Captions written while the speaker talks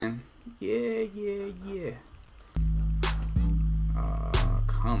Yeah.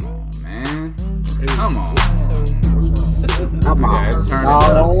 Come on, man. Come on. Come on. Turn it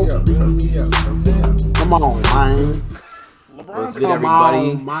up. Come on, man. What's good,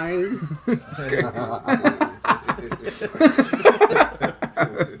 everybody?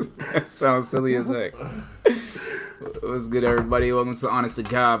 Sounds silly as heck. What's good, everybody? Welcome to the Honest to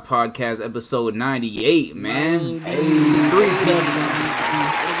God podcast, episode 98, man. Hey, 3P.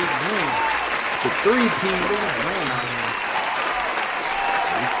 The 3P.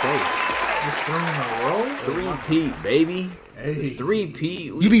 Three P, baby. Hey.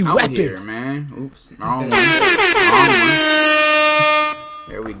 3P. You be out wrecking here, man. Oops. Wrong one.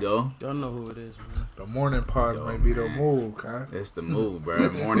 There we go. Y'all know who it is, man. The morning pause might be the move, huh? It's the move, bro.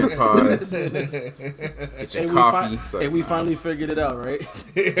 Morning pause. Get your coffee. We finally figured it out, right?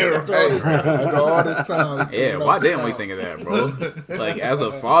 Yeah, right. After all this time. Yeah, why didn't we think of that, bro? Like, as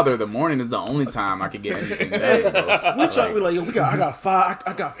a father, the morning is the only time I could get anything done, bro. We like, yo, I got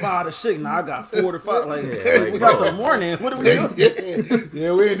 5 to 6 now. I got 4 to 5. Like, like we got the morning. What are we doing?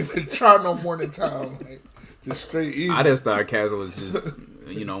 Yeah, we ain't even trying no morning time. Like, just straight eating. I just thought Castle was just,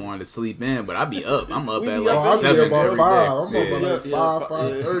 wanted to sleep in, but I be up. I'm up at I'll 7 be about every 5. day. I'm up at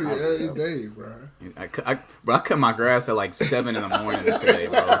 5:30 every day, bro. I cut my grass at like 7 in the morning today,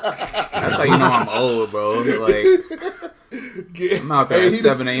 bro. That's how you know I'm old, bro. Like, I'm out there at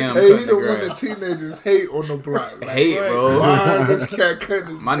 7 a.m. Hey, he cutting the the one grass. that teenagers hate on the block. Like, Hate, bro. why this cat cutting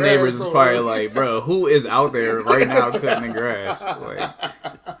his My grass neighbors is so probably early? like, bro, who is out there right now cutting the grass? Like,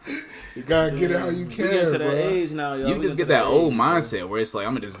 you gotta get it how you can, We get to bro. that age now, yo. you just get that old mindset where it's like,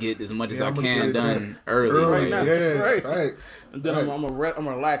 I'm gonna just get as much as I can done early. Right now. Yeah, Right. facts. And then I'm gonna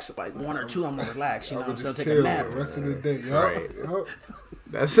relax like 1 or 2. I'm gonna relax, you know. I'm Just take chill a nap. the rest of the day. Right. Yup.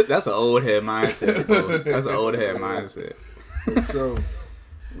 That's an old head mindset, bro. That's an old head mindset. For sure.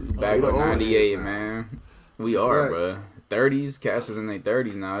 We back with 98, man. We are, bro. 30s, Cass is in their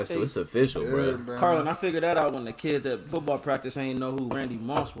 30s now, so it's official, bro. Man. Carlin, I figured that out when the kids at football practice ain't know who Randy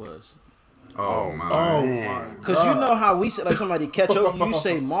Moss was. Oh my. Oh my. Cause you know how we say like somebody catch up, you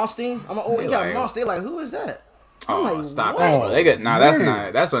say Mossstein. I'm like, oh, he got like, Moss. They like, who is that? Oh, I'm like, stop what? it, bro. They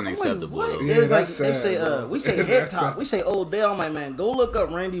got that's unacceptable. What? Yeah, It's like that's they sad, say, bro. we say head top, we say Odell. I'm like, man, go look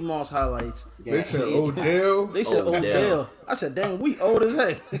up Randy Moss highlights. They said Odell. They said Odell. Odell. I said, dang, we old as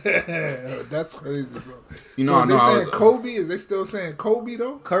heck. That's crazy, bro. You know, So I know they I saying was Kobe? Is they still saying Kobe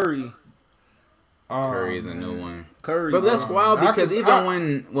though? Curry, Curry is a new one. Curry. But that's wild I because can-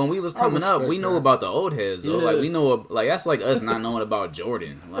 even when we was coming up, respect we know that. about the old heads though. Yeah. Like we know, like that's like us not knowing about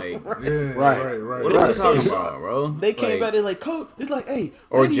Jordan. Like, Yeah, Right. what are we talking about, bro? They came Like, back, they're like, Coach, it's like, hey,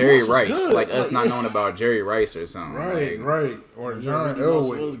 or Randy Jerry Moss was Rice, good. like us not knowing about Jerry Rice or something. Right, like, right. Or John Randy Moss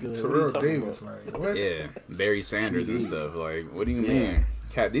was Elway, good. What are you Terrell talking Davis. Like, what? Yeah, Barry Sanders and stuff. Like, what do you mean?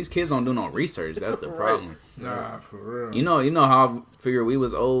 Cat, these kids don't do no research. That's the problem. Nah, for real. You know how I figure we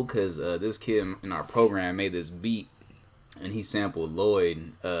was old because this kid in our program made this beat and he sampled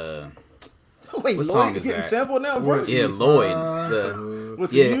Lloyd. Wait, what song Lloyd is getting that? sampled now, bro? Yeah, Lloyd.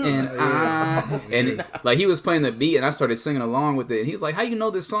 What's Yeah, you? and like he was playing the beat and I started singing along with it. And he was like, "How you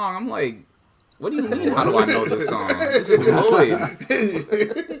know this song?" I'm like, "What do you mean? How do I know this song? This is Lloyd."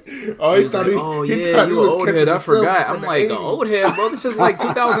 Oh, He was like, "Oh yeah, you an old head. I forgot." I'm like, "The old head, bro. This is like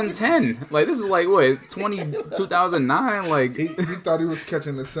 2010. Like this is like what 2009. Like He thought he was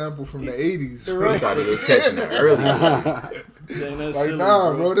catching the sample from the 80s. I thought he was catching it early. Dang, that's Like, silly,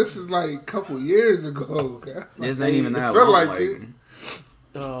 nah, bro, this is like a couple years ago. This ain't even that It felt long. like it.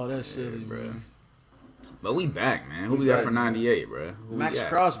 Oh, that's silly, bro. But we back, man. Who we got for 98, bro? Who Max we got?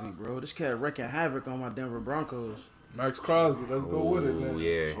 Crosby, bro. This cat wrecking havoc on my Denver Broncos. Max Crosby, let's go with it, man.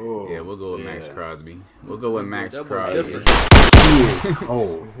 Yeah, we'll go with Max Crosby. We'll go with Max That boy Crosby. different. He is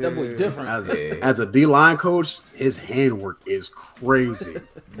cold. That boy different. As a D-line coach, his handwork is crazy.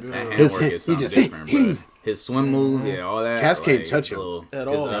 That His handwork hand- is he something just- different, bro. His swim move, all that. Cats can't touch him. At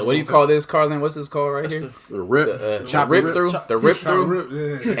his, all. what do you call this, Carlin? What's this called right here? The rip, chop Rip through. The rip Try through.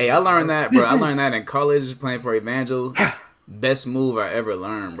 rip, yeah. Hey, I learned that, bro. I learned that in college playing for Evangel. Best move I ever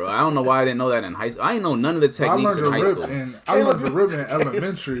learned, bro. I don't know why I didn't know that in high school. I didn't know none of the I techniques learned in the high rip school. I learned the rip in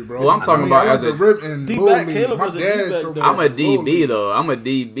elementary, bro. Well, I'm talking about I as learned a- the rip in D-back, Little League. Caleb My was a dad D-back showed me though. I'm a that in Little DB League. though. I'm a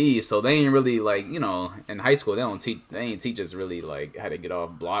DB, so they ain't really like in high school they don't teach. They ain't teach us really like how to get off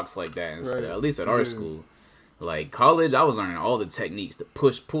blocks like that and stuff. At least at our school. Like college, I was learning all the techniques, the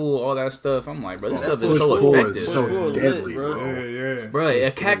push, pull, all that stuff. I'm like, bro, this stuff is so pull effective. is so Pull deadly, lit, bro. bro. Yeah. Bro, a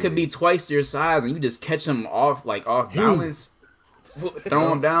cat could be twice your size and you just catch him off balance,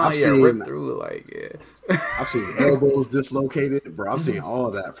 throw him down, I've seen- rip through, like I've seen elbows dislocated, bro. I've seen all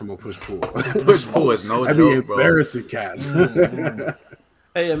of that from a push pull. Push pull is no That'd be joke, bro. embarrassing, cats.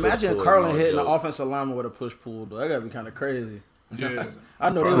 Hey, imagine push-pull, Carlin no hitting the joke. offensive lineman with a push-pull, though. That gotta be kind of crazy. Yeah. I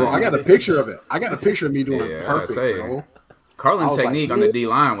know they Bro, was I got a picture of it. I got a picture of me doing Yeah, I gotta perfect, say, bro. I Carlin's was like, technique on the yeah. D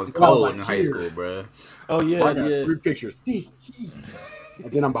line was And I was cold like, in high here. school, bro. Oh, yeah, Bro, I got yeah. 3 pictures. And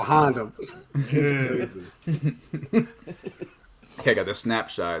then I'm behind him. It's crazy. Okay, I got the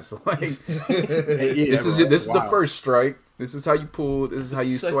snapshots. Like, Yeah, this is bro, this is the wow. first strike. This is how you pull. This is how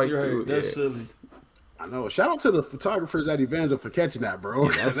you swipe Right, through. that's Yeah. silly. I know. Shout out to the photographers at Evangel for catching that, bro.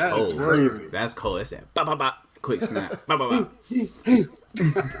 Yeah, that's That is cold. crazy. That's cold. That's that. Bop, bop, bop. Quick snap. Bop, bop, bop.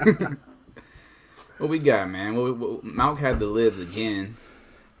 What we got, man? Malk had the libs again.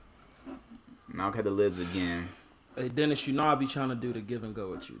 Hey, Dennis, you know I be trying to do the give and go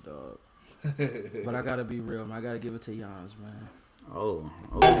with you, dog. But I gotta be real, man. I gotta give it to Jans, man. Oh,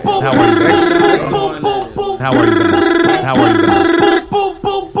 okay. How are you? How are you?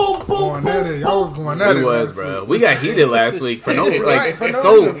 Going at it. Y'all was going at it. It was, last bro. week. We got heated last week for no, like, Right, for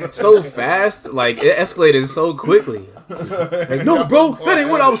no so fast. Like, it escalated so quickly. Like, no, bro, that ain't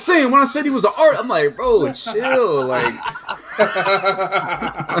what I was saying when I said he was an art. I'm like, bro, chill. Like,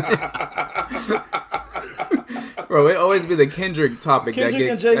 bro, it always be the Kendrick topic Kendrick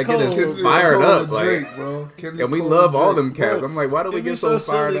and that J. get Cole. us Kendrick fired Cole up. and Like, Drake, bro. Kendrick and we Cole love and all Drake. them cats. I'm like, why do we It be get so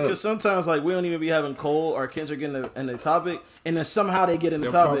silly fired up? because sometimes like we don't even be having Cole or Kendrick in the topic, and then somehow they get in the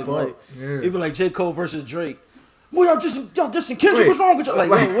They'll topic. pop up. Like Yeah. it be like J. Cole versus Drake. Well, y'all dissing Kendrick. Wait. What's wrong with you? Like,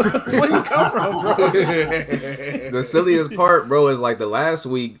 where you come from, bro? The silliest part, bro, is like the last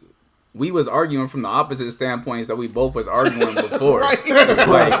week we was arguing from the opposite standpoints that we both was arguing before. Like,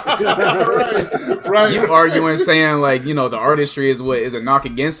 Right. you arguing saying like, you know, the artistry is what is a knock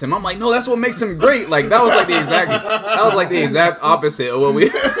against him. I'm like, no, that's what makes him great. Like that was like the exact opposite of what we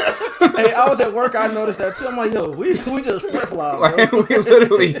Hey, I was at work. I noticed that too. I'm like, yo, we just flip flop, bro. like, we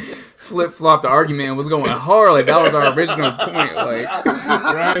literally flip flopped the argument and was going hard. Like that was our original point. Like,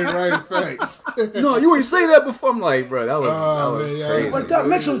 right. Facts. no, you ain't say that before. I'm like, bro, that was man, yeah. crazy. Like that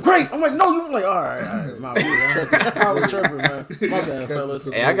makes him great. I'm like, no, you like, all right, my bad. I was tripping, man. My bad, fellas.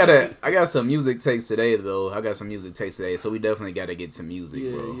 Hey, I got some music takes today though. So we definitely got to get some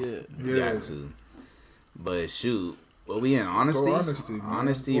music, bro. Yeah. We got to. But shoot, what we in honesty? Go honesty, man.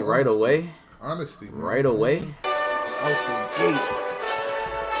 Honesty Go right honesty. away. Honesty, man. Right away. Okay.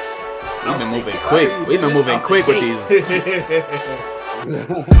 We've been moving quick. We've been moving quick with these. You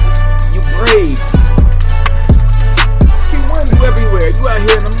brave. Keep winning. You everywhere. You out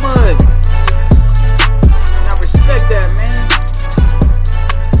here in the mud. And I respect that, man.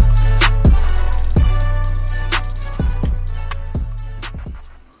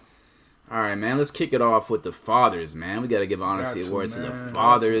 All right, man. Let's kick it off with the fathers, man. We gotta give honesty Got to, award to the man.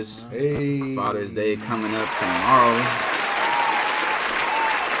 fathers. Hey. Father's Day coming up tomorrow.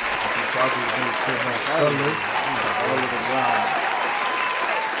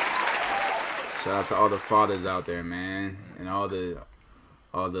 Shout out to all the fathers out there, man, and all the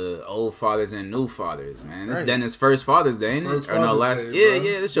old fathers and new fathers, man. This Right. Dennis' first Father's Day, ain't First it? Or no, Father's last. Day, Yeah,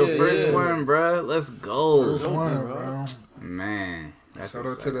 bro. this your Yeah, first yeah. one, bro. Let's go, First one, bro. man. That's Shout out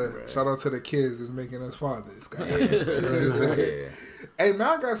to exciting, the bro. shout out to the kids that's making us fathers, guys. Yeah. Hey man,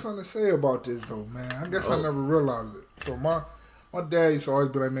 I got something to say about this though, man. I guess I never realized it. So my dad used to always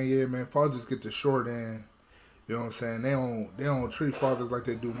be like, man, yeah, man, fathers get the short end. You know what I'm saying? They don't treat fathers like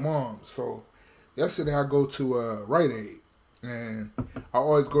they do moms. So yesterday I go to Rite Aid, and I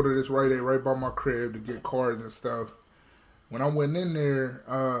always go to this Rite Aid right by my crib to get cards and stuff. When I went in there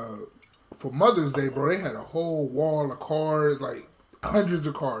for Mother's Day, bro, they had a whole wall of cards, like hundreds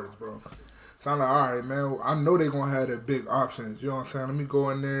of cards, bro. So I'm like, all right, man, I know they're going to have the big options. You know what I'm saying? Let me go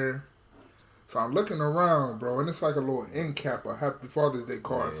in there. So I'm looking around, bro, and it's like a little end cap, a Happy Father's Day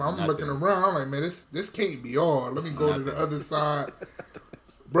card. Yeah, so I'm nothing. looking around. I'm like, man, this can't be all. Let me go to the other side.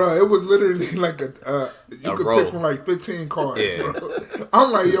 Bro, it was literally like you could roll. pick from like 15 cards, Yeah. bro.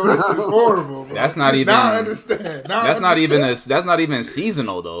 I'm like, yo, this is horrible, bro. That's not even- Now I understand. That's not even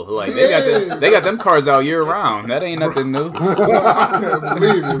seasonal though. Like they got them cards out year round. That ain't nothing new. I couldn't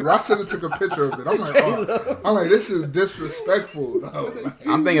believe it. I should have took a picture of it. I'm like, this is disrespectful. No.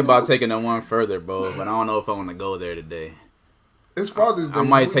 I'm thinking about taking them one further, bro, but I don't know if I want to go there today. It's Father's Day. I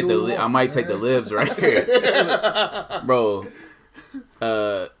might What take do the you I want, might take the man? libs right here, bro.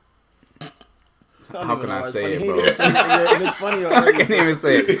 How can I say it, bro? It's funny I already. can't even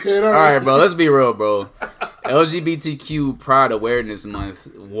say it. All right, bro. Let's be real, bro. LGBTQ Pride Awareness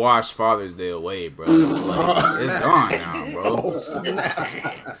Month washed Father's Day away, bro. Like, it's gone now, bro.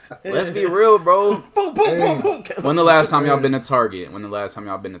 Let's be real, bro. Boom, boom, boom, boom. When the last time y'all been to Target?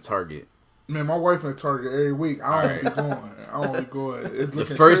 Man, my wife in Target every week. I don't be going. It's The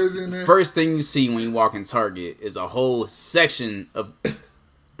looking crazy in there. first thing you see when you walk in Target is a whole section of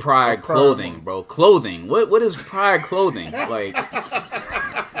Pride clothing, bro. Clothing. What is Pride clothing? Like,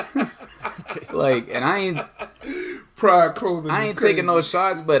 and I ain't. Pride clothing. I ain't taking no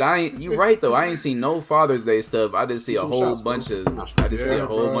shots, but you right though. I ain't seen no Father's Day stuff. I just see a whole bunch of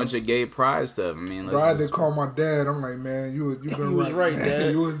gay pride stuff. I mean, they call my dad. I'm like, man, you was right,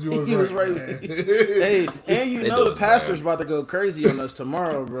 Dad. You was right. Hey, and you know the pastor's about to go crazy on us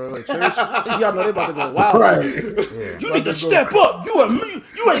tomorrow, bro. At church, y'all know they about to go wild. Right. Yeah. You need to step up. You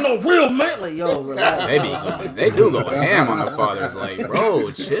ain't no real man. Like, yo, relax. They do go ham on the fathers. Like,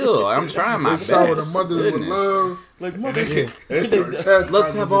 bro, chill. I'm trying my best. The mothers with love. Like, mother,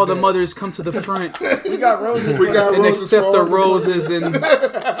 let's have all the mothers come to the front. We got roses. And accept the roses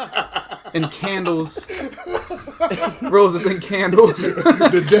and candles. Roses and candles.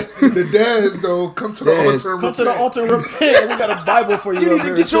 The dads though, come to the altar. Come to the altar and repent. We got a Bible for you. You need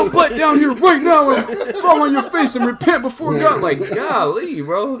to get your butt down here right now and fall on your face and repent before God. Like, golly,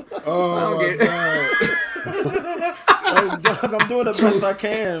 bro. Oh, I don't get it. I'm doing the best I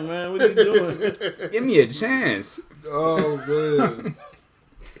can, man. What are you doing? Give me a chance. Oh man.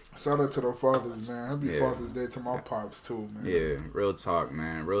 Shout out to the fathers, man. Happy Father's Day to my pops too, man. Yeah, real talk,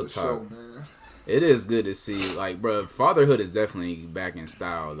 man. Real talk. Sure, man. It is good to see, like, bro, fatherhood is definitely back in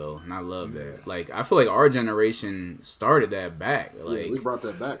style, though, and I love that. Like, I feel like our generation started that back. Like, we brought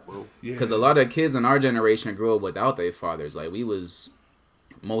that back, bro. Because a lot of kids in our generation grew up without their fathers. Like,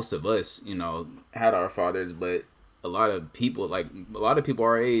 most of us, you know, had our fathers, but a lot of people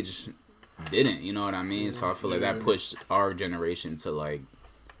our age didn't, you know what I mean? So I feel like that pushed our generation to, like,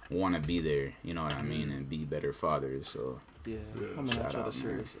 want to be there, you know what I mean, and be better fathers. So I'm gonna try to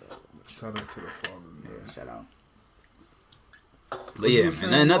serious. Shout out to the fathers, man. Yeah, shout out. But yeah,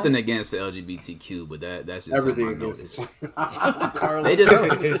 man, nothing against the LGBTQ, but that's just everything something I noticed. They just,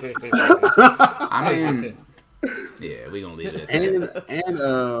 I mean, yeah, we gonna leave it at that. And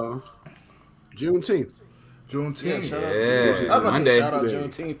Juneteenth. Juneteenth. Yeah, Monday. Shout out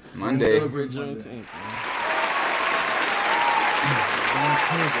Juneteenth. Monday. Celebrate Juneteenth.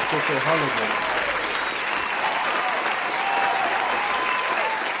 Juneteenth, official holiday.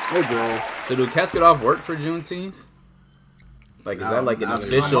 Hey, bro. So do cats get off work for Juneteenth? Like, is that like an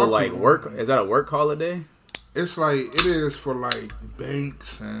official like work? Is that a work holiday? It's like it is for like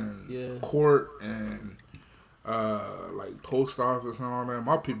banks and court and like post office and all that.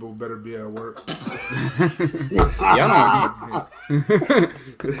 My people better be at work. Y'all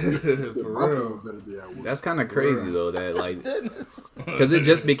for real. That's kind of crazy though. That like, because it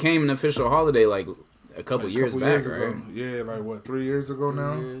just became an official holiday like a couple years back, right? Yeah, like what, 3 years ago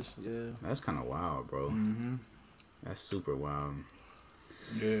now? Yeah. That's kind of wild, bro. Mm-hmm. That's super wild.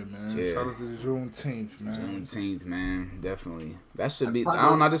 Yeah, man. Yeah. Shout out to the Juneteenth, man. Juneteenth, man. Definitely. That should be. I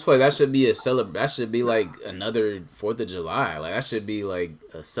don't know. I just feel like that should be That should be like another 4th of July. Like that should be like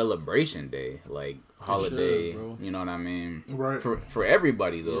a celebration day, like holiday. Sure, you know what I mean? Right. For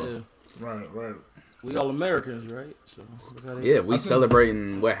everybody though. Yeah. Right. We all Americans, right? So we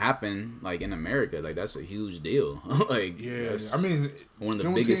celebrating what happened like in America. Like that's a huge deal. Like I mean, one of the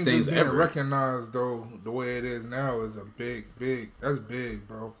Juneteenth biggest things being ever. Recognized though the way it is now is a big. That's big,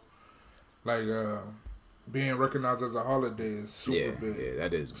 bro. Like being recognized as a holiday is super big. Yeah,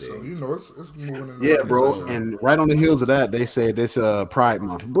 that is big. So you know it's moving. In yeah, bro. And right on the heels of that, they say this Pride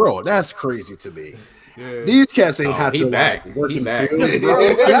Month, bro. That's crazy to me. Yeah. These cats ain't have to back. Like work he in back. fields, He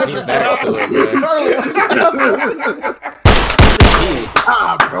bro. back to it,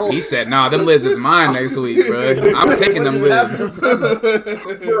 bro. He said, "Nah, them libs is mine next week, bro. I'm taking them libs."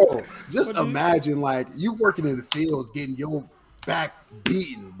 Bro, just imagine like you working in the fields, getting your back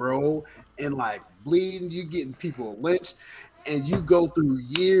beaten, bro, and like bleeding. You getting people lynched, and you go through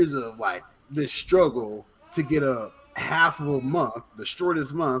years of like this struggle to get a half of a month, the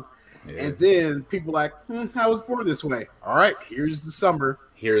shortest month. Yeah. And then people like, I was born this way. All right, here's the summer.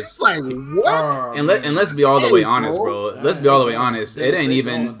 Here's like what? And let's be all the way honest, bro. Let's be all the way honest. It ain't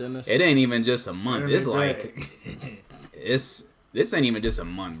even just a month. It's like this ain't even just a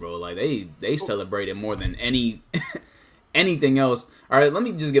month, bro. Like they celebrated more than anything else. All right, let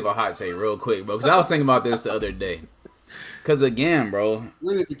me just give a hot take real quick, bro, because I was thinking about this the other day. Because again, bro,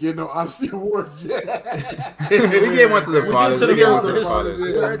 we need to get no honesty awards yet. We get one to the fathers. To the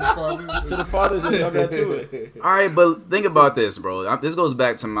fathers and y'all got to it. All right, but think about this, bro. This goes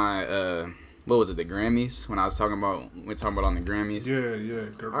back to my what was it, the Grammys? When I was talking about on the Grammys.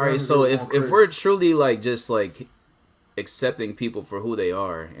 Yeah. All right, so if we're truly like just like accepting people for who they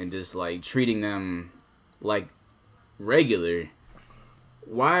are and just like treating them like regular.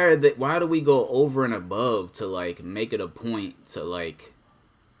 Why do we go over and above to like make it a point to like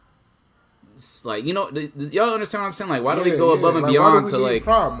like, you know, y'all understand what I'm saying? Like, why do we go above and like, beyond why to do we like need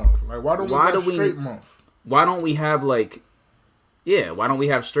Pride Month? Like, why don't we have straight month? Why don't we have like, why don't we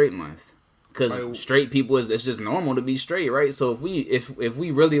have straight month? Because like, straight people it's just normal to be straight, right? So if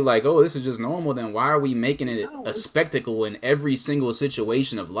we really like, oh, this is just normal, then why are we making it a spectacle in every single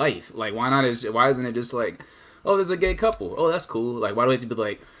situation of life? Like, why isn't it just like, oh, there's a gay couple, oh, that's cool. Like, why do we have to be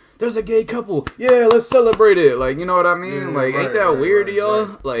like, there's a gay couple, yeah, let's celebrate it? Like, you know what I mean? Yeah, like, ain't that weird to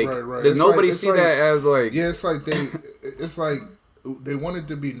y'all? Like, does nobody see that as like? Yeah, it's like it's like they want it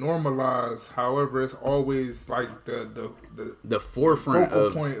to be normalized. However, it's always like the forefront focal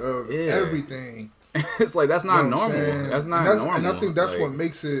point of everything. It's like that's not normal. That's not normal. And I think that's what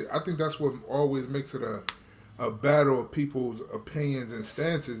makes it. I think that's what always makes it a battle of people's opinions and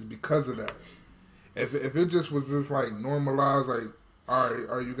stances because of that. If it just was just like normalized, like, all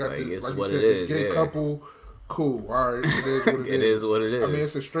right, you got this, like you said, this gay couple, cool. All right, it is what it is. It is what it is. I mean,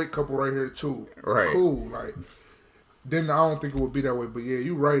 it's a straight couple right here too. Right. Cool. Like, then I don't think it would be that way. But yeah,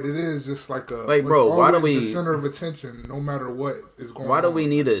 you're right. It is just like bro, why do we the center of attention no matter what is going on? Why do we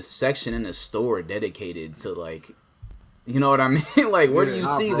need a section in the store dedicated to like, you know what I mean? Like, where do you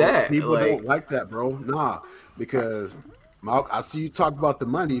see that? People don't like that, bro. Nah, because I see you talk about the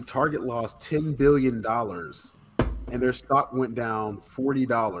money. Target lost $10 billion, and their stock went down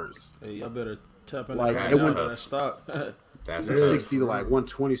 $40. Hey, y'all better tap in that stock. That's 60 to like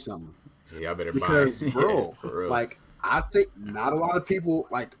 120 something. Yeah, I better because, buy. Bro, like, I think not a lot of people,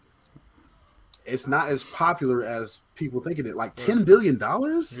 like, it's not as popular as people thinking it. Like, $10 billion?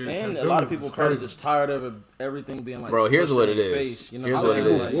 And a lot of people probably just tired of everything being like, bro, here's what it is. Face, you know here's what it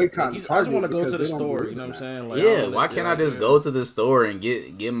is. Like, I just want to go to the store, you know what I'm saying? Like, yeah, why can't I just go to the store and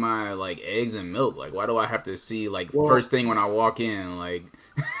get my, like, eggs and milk? Like, why do I have to see, like, first thing when I walk in, like...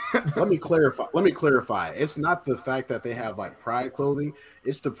 Let me clarify. It's not the fact that they have like pride clothing.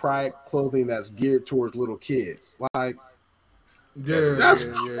 It's the pride clothing that's geared towards little kids. Like, that's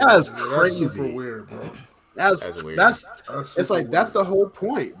crazy. That's super weird, bro. That's weird. It's like weird. That's the whole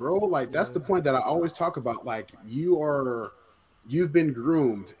point, bro. Like that's the point that I always talk about. Like you've been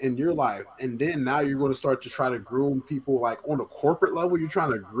groomed in your life, and then now you're going to start to try to groom people like on a corporate level. You're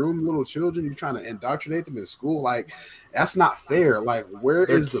trying to groom little children. You're trying to indoctrinate them in school. Like that's not fair. Like they're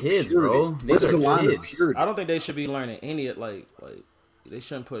the kids, purity? Bro? These are line of purity? I don't think they should be learning any like they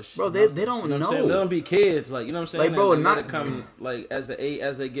shouldn't push. Bro, they don't know. What I'm saying? Let them be kids. Like, you know what I'm saying? Like, bro, not come like as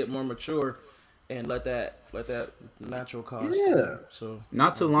they get more mature. And let that natural cause. Yeah. So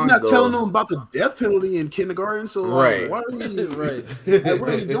not too long ago, you're not telling them about the death penalty in kindergarten. So right, why are you right? What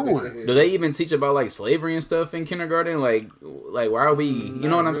are you doing? Do they even teach about like slavery and stuff in kindergarten? Like why are we? You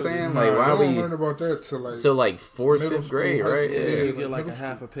know what I'm saying? Like why are we learn about that till like 4th, 5th grade, right? Yeah, you get like a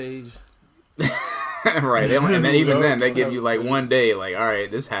half a page. Right, and then even then they give you like one day. Like, all right,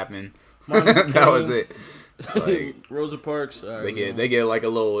 this happened. That was it. Like, Rosa Parks. They get like a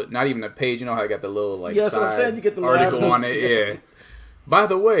little, not even a page. You know how I got the little like that's what I'm saying. You get the article on it. Yeah. By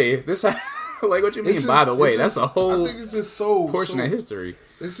the way, this like what you mean? By the way, that's a whole. I think it's just so portion of history.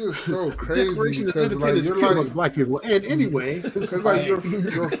 It's just so crazy because like you're like black people, and anyway, because like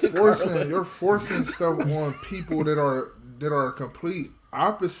you're forcing stuff on people that are complete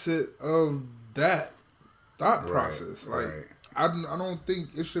opposite of that thought process. Like I don't think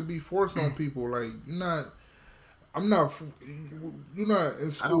it should be forced on people. Like you're not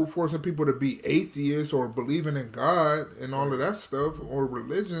in school forcing people to be atheists or believing in God and all of that stuff or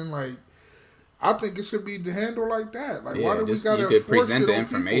religion. Like, I think it should be handled like that. Like, why do we gotta force it on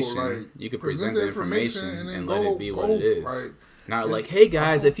people? Like, you could present the information and let it be what it is. Like, not like, hey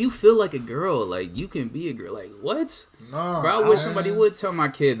guys, if you feel like a girl, like you can be a girl. Like what? No, bro, I wish somebody would tell my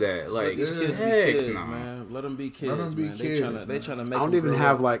kid that. Like, these kids be kids, man. Let them be kids. Let them be kids. They trying to make. I don't even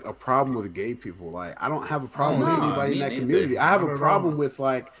have like a problem with gay people. Like, I don't have a problem with anybody in that community. I have a problem with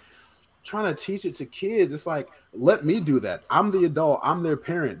like trying to teach it to kids. It's like, let me do that. I'm the adult. I'm their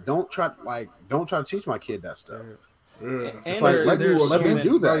parent. Don't try to teach my kid that stuff. Yeah. It's like let me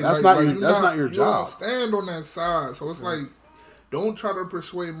do that. That's not your job. You don't stand on that side. So it's like, don't try to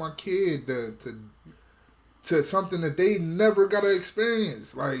persuade my kid to something that they never got to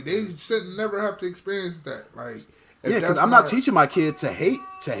experience. Like, they shouldn't never have to experience that. Like, because I'm not teaching my kid to hate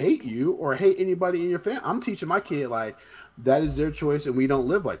you or hate anybody in your family. I'm teaching my kid like that is their choice and we don't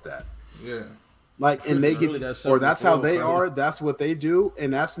live like that. Yeah. Like, and they get or that's how they are. That's what they do,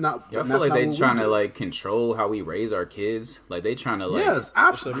 and that's not. I feel like they trying to like control how we raise our kids. Like they trying to like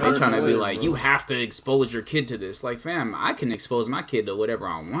absolutely. They trying to be like, you have to expose your kid to this. Like, fam, I can expose my kid to whatever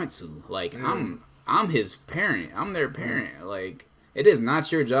I want to. Like, I'm his parent. I'm their parent. Like, it is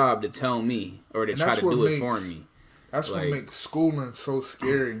not your job to tell me or to try to do it for me. That's what makes schooling so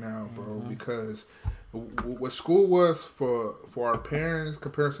scary now, bro. Because what school was for our parents,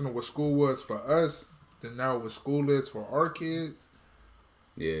 comparison to what school was for us, then now what school is for our kids.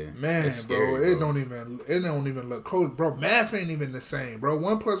 Yeah, man, scary, bro, it don't even look close, bro. Math ain't even the same, bro.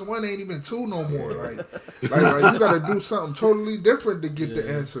 1 + 1 ain't even 2 no more. Like you got to do something totally different to get the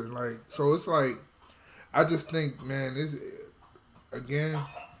answer. Like, so it's like, I just think, man, this again.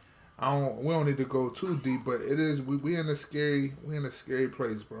 We don't need to go too deep, but it is we in a scary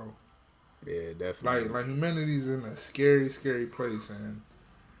place, bro. Yeah, definitely. Like humanity's in a scary place, and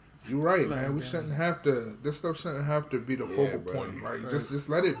you're right, man. We shouldn't have to. This stuff shouldn't have to be the focal point. Like just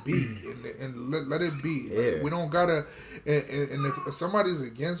let it be, and let it be. Yeah. Like, we don't gotta. And if somebody's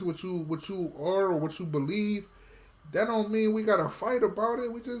against what you are or what you believe, that don't mean we gotta fight about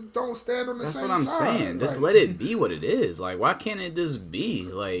it. We just don't stand on the same side. That's what I'm saying. Just let it be what it is. Like, why can't it just be?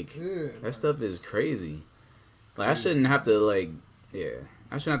 Like, that stuff is crazy. Like, I shouldn't have to,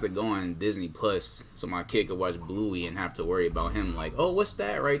 I shouldn't have to go on Disney Plus so my kid could watch Bluey and have to worry about him. Like, oh, what's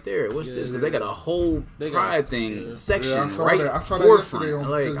that right there? What's this? Because they got a whole pride thing section I saw right that yesterday on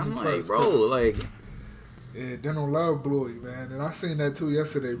like, Disney I'm Plus, like, bro, like. Yeah, they don't love Bluey, man. And I seen that too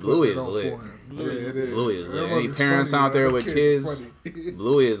yesterday. Bluey is lit. Yeah, it is. Bluey is lit. Any parents out there with kids,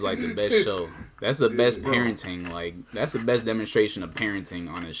 Bluey is like the best show. That's the best parenting. Like, that's the best demonstration of parenting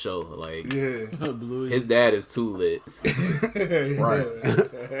on a show. Like, his dad is too lit.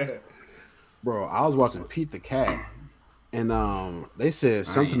 Right. Bro, I was watching Pete the Cat, and they said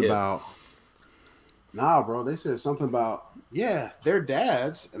something about. Nah, bro, they said something about they're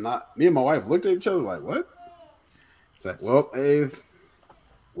dads, and me and my wife looked at each other like, what? It's like, well, Ave,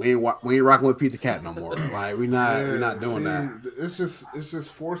 we ain't rocking with Pete the Cat no more. Like, we're not doing that. It's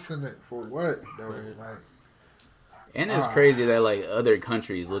just forcing it for what though? Like, and it's crazy that like other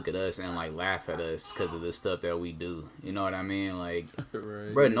countries look at us and like laugh at us because of the stuff that we do. You know what I mean? Like,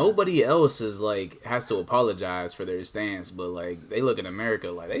 bro, nobody else is like has to apologize for their stance, but like they look at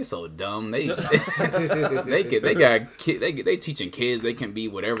America like they so dumb. They teaching kids they can be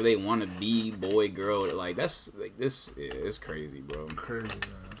whatever they want to be, boy, girl. Like that's like this. Yeah, it's crazy, bro. Crazy,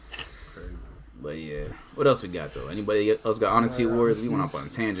 man. Crazy. But yeah, what else we got though? Anybody else got honesty awards? We went off on a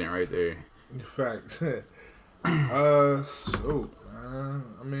tangent right there. Facts. I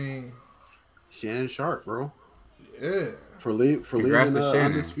mean, Shannon Sharp, bro. Yeah. For leaving Shannon.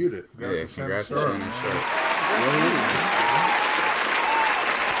 Undisputed. Yeah, congrats to Shannon Sharp.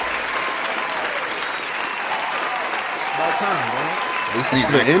 About time, bro. We seen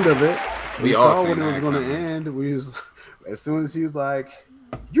the end of it. We all saw seen when it was going to end. We was, as soon as he was like,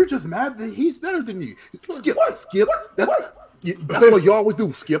 "You're just mad that he's better than you." Skip. That's what you always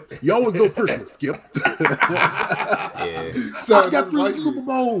do, Skip. You always go personal, Skip. Yeah. So I got 3 Super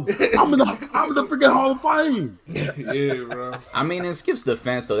Bowls. I'm in the freaking Hall of Fame. Yeah, bro. I mean, in Skip's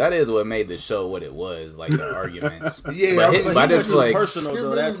defense, though, that is what made the show what it was, like the arguments. Yeah, but I just feel like personal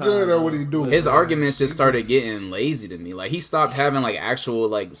though. That time, good at what he doing. His arguments just started getting lazy to me. Like he stopped having like actual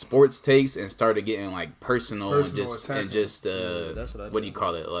like sports takes and started getting like personal and just what do you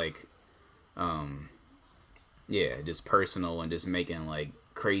call it? Like, just personal and just making like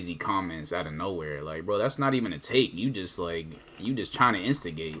crazy comments out of nowhere. Like, bro, that's not even a take. You just trying to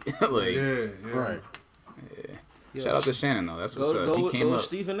instigate. Like, right. Yeah. Shout out to Shannon though. That's what's up. He came up.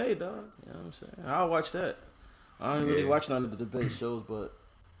 Stephen A. Dog. You know what I'm saying? I'll watch that. I don't really watch none of the debate shows, but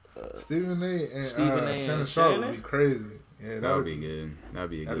Stephen A. and Shannon Sharp would be crazy. Yeah, that would be good. That'd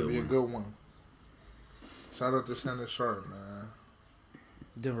be a good one. Shout out to Shannon Sharp, man.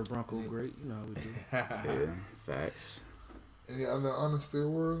 Denver Bronco great. You know how we do. Yeah, facts. Any other honest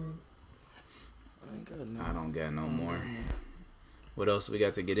awards? I don't got no more. What else we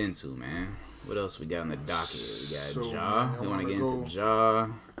got to get into, man? What else we got on the docket? We got Ja. We want to get into Ja.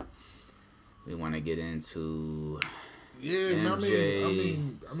 We want to get into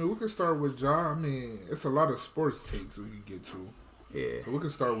MJ. I mean, we can start with Ja. I mean, it's a lot of sports takes we can get to. Yeah. So we can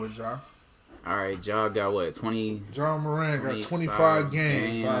start with Ja. All right, Ja got what? 20. John Morant got 25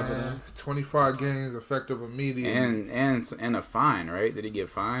 games. 25 games effective immediately. And a fine, right? Did he get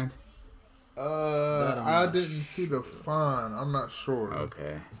fined? I didn't see the fine. I'm not sure.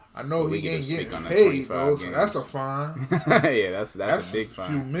 Okay. I know he ain't getting paid though, so that's a fine. Yeah, that's a big fine. A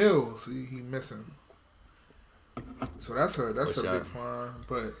few mils he missing. So that's a big fine.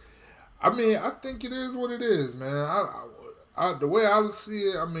 But I mean, I think it is what it is, man. I the way I would see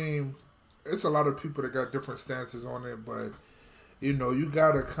it, I mean, it's a lot of people that got different stances on it, but you know, you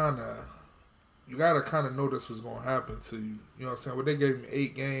gotta kind of know this was gonna happen to you. You know what I'm saying? Well, they gave him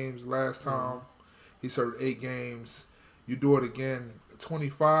 8 games last time. He served 8 games. You do it again,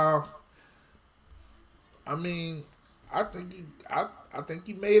 25. I mean, I think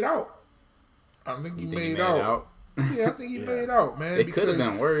he made out. I think he made out. Yeah, I think he made out, man. It could have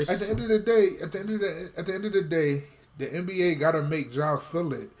been worse. At the end of the day, the NBA gotta make Ja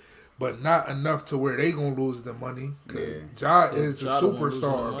feel it, but not enough to where they gonna lose the money. Ja is a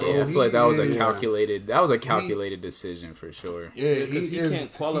superstar, bro. Yeah, I feel like that was a calculated decision for sure. Yeah, because he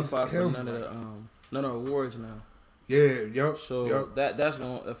can't qualify for none of the awards now. Yeah, yep. So that's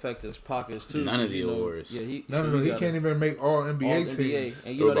gonna affect his pockets too. None of the awards. Yeah, he can't even make all NBA teams.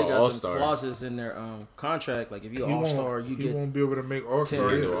 And you know they got them clauses in their contract. Like if you're All-Star, he won't be able to make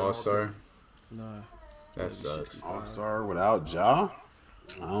All-Star. All-Star. Nah, that sucks. All-Star without Ja?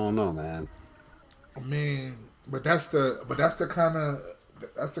 I don't know, man. I mean, but that's the kind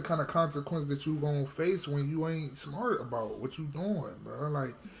of consequence that you gonna face when you ain't smart about what you doing, bro.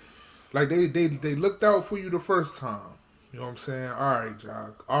 Like they looked out for you the first time. You know what I'm saying? All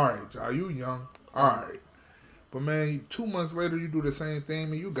right, Ja, you young. All right. But man, 2 months later you do the same thing,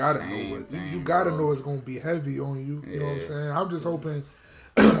 man. You gotta know it. You gotta know it's gonna be heavy on you. You know what I'm saying? I'm just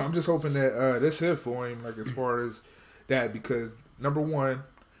hoping that that's it for him, like as far as that, because number one,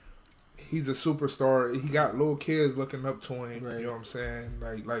 he's a superstar. He got little kids looking up to him. Right. You know what I'm saying?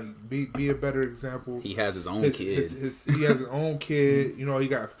 Like be a better example. He has his own kid. He has his own kid. You know, he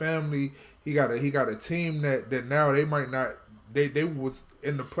got family. He got a team that now they might not. They was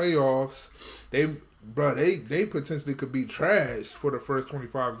in the playoffs. They potentially could be trashed for the first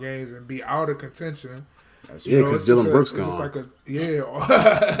 25 games and be out of contention. Because Dylan Brooks gone.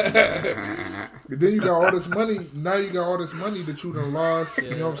 Then you got all this money. Now you got all this money that you done lost.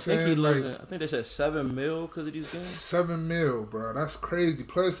 You know what I'm saying? I think they said $7 million because of these games. $7 million, bro. That's crazy.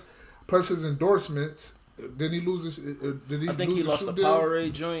 Plus his endorsements. Did he lose his? I think he lost the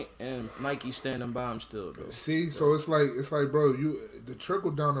Powerade joint, and Nike standing by him still, though. See, so it's like, bro, the trickle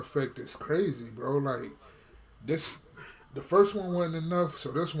down effect is crazy, bro. Like this, the first one wasn't enough,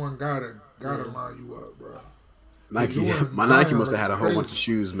 so this one gotta line you up, bro. Nike must have had a whole bunch of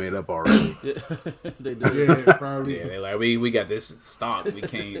shoes made up already. They did. Yeah, probably. Yeah, they like we got this stock. We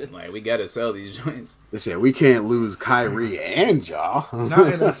can't we gotta sell these joints. They said we can't lose Kyrie and Ja.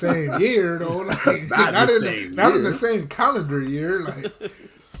 Not in the same year though. Like not in the same calendar year. Like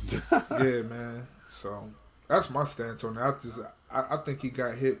yeah, man. So that's my stance on that. I think he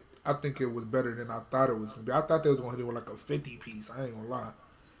got hit. I think it was better than I thought it was gonna be. I thought they was gonna hit it with like a 50 piece. I ain't gonna lie.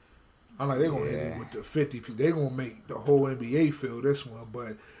 I'm like, they're going to hit it with the 50 piece. They're going to make the whole NBA feel this one.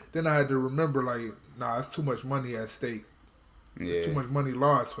 But then I had to remember, like, nah, it's too much money at stake. Yeah. It's too much money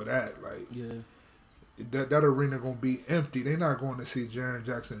lost for that. Like, that arena going to be empty. They're not going to see Jaren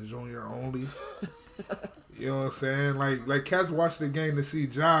Jackson Jr. only. You know what I'm saying? Like cats watch the game to see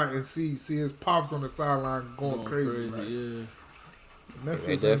Ja and see his pops on the sideline going crazy. Like,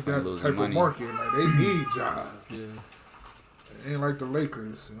 Memphis ain't that type of market. Like, they need Ja. Yeah. Ain't like the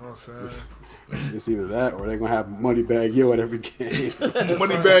Lakers, you know what I'm saying? It's either that or they're gonna have Moneybag Yo at every game.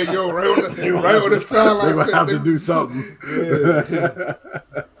 Moneybag Yo right on the sideline. They're gonna have to do something.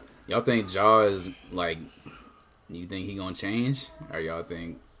 Yeah. Y'all think Ja is like? You think he gonna change, or y'all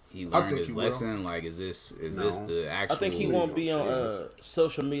think he learned his lesson? Like, is this the actual? I think he won't be on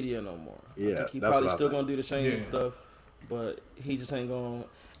social media no more. Yeah, I think he probably still gonna do the same stuff, but he just ain't gonna.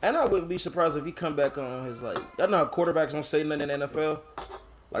 And I wouldn't be surprised if he come back on his like. Y'all know how quarterbacks don't say nothing in the NFL.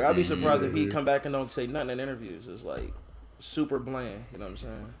 Like I'd be surprised if he come back and don't say nothing in interviews. It's like super bland. You know what I'm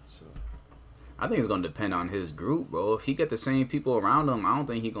saying? So I think it's gonna depend on his group, bro. If he get the same people around him, I don't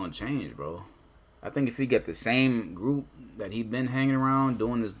think he gonna change, bro. I think if he get the same group that he been hanging around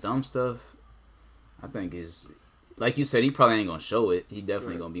doing this dumb stuff, I think is. Like you said, he probably ain't gonna show it. He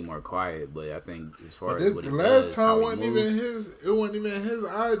definitely gonna be more quiet. But I think as far as what the he last does, time wasn't even his. It wasn't even his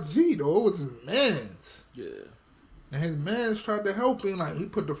IG though. It was his man's. Yeah. And his man's tried to help him. Like he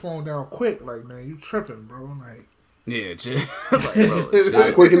put the phone down quick. Like man, you tripping, bro. Like yeah, chill. Like, bro,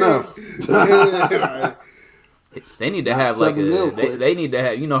 chill. Quick enough. They need to have like they need to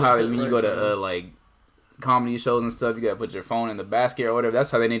have. You know how when you go to like comedy shows and stuff, you gotta put your phone in the basket or whatever. That's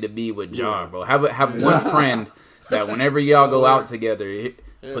how they need to be with John, bro. Have one friend that whenever y'all go out together,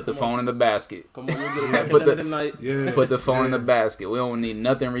 put the phone in the basket. Come on, we'll get it tonight. Put the phone in the basket. We don't need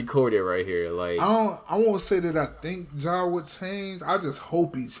nothing recorded right here. Like I won't say that I think Ja would change. I just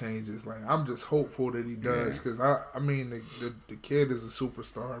hope he changes. Like I'm just hopeful that he does because I mean the kid is a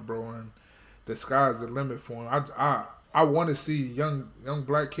superstar, bro, and the sky's the limit for him. I want to see young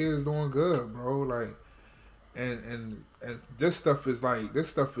black kids doing good, bro. Like and this stuff is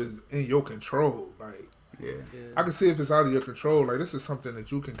in your control, like. Yeah. I can see if it's out of your control. Like this is something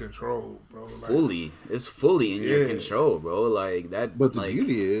that you can control, bro. Like, it's fully in your control, bro. Like that. But the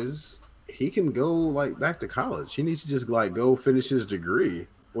beauty is, he can go like back to college. He needs to just like go finish his degree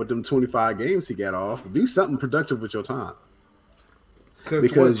with them 25 games he got off. Do something productive with your time.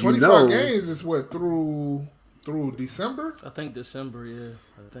 Because 25 games is through December? I think December, yeah.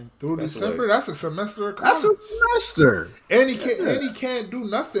 Through December, that's a semester of college. That's a semester. And he can't do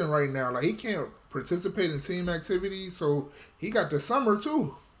nothing right now. Like he can't participate in team activities, so he got the summer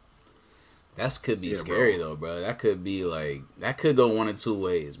too. That could be scary though, bro. That could be like that could go one of two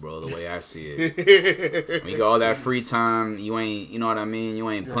ways, bro. The way I see it, when you got all that free time, you ain't, you know what I mean? You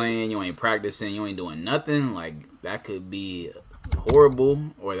ain't playing, you ain't practicing, you ain't doing nothing. Like that could be horrible,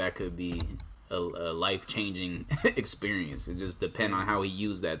 or that could be a life changing experience. It just depends on how he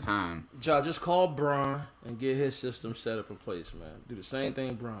used that time. Ja, just call Bron and get his system set up in place, man. Do the same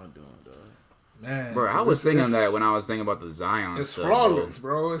thing Bron doing, dog. Man, bro, I was thinking that when I was thinking about the Zion it's stuff. Flawless,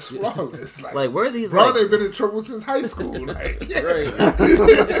 bro. It's flawless. Like where are these? Bron like, ain't been in trouble since high school. Like, and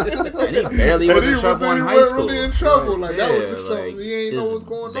he barely was in trouble in high school. Really in trouble. Like yeah, that was just like, something he ain't know what's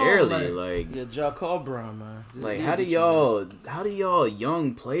going barely, on. Like yeah, Ja, call Bron, man. Just like how do y'all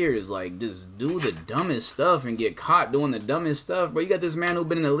young players like just do the dumbest stuff and get caught doing the dumbest stuff? Bro, you got this man who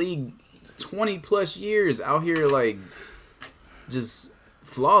been in the league 20 plus years out here like just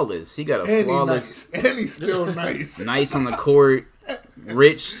flawless. He got a flawless, and he's still nice. Nice on the court,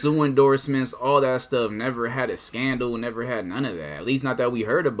 rich shoe endorsements, all that stuff. Never had a scandal. Never had none of that. At least not that we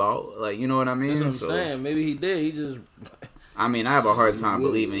heard about. Like, you know what I mean? That's what I'm saying. Maybe he did. He just. I mean, I have a hard time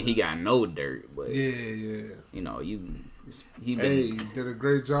believing he got no dirt. But yeah. You know, he did a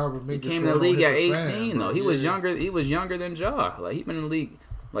great job of making. He came in the league at 18 though. He was younger. He was younger than Ja. Like he been in the league.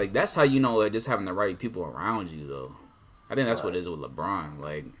 Like that's how you know, like just having the right people around you though. I think that's what it is with LeBron.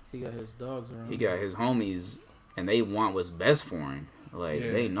 Like he got his dogs around. He got his homies, and they want what's best for him. Like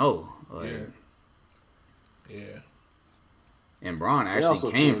they know. Like, yeah. And Bron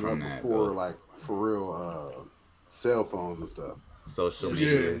actually came from that before, like for real, cell phones and stuff. Social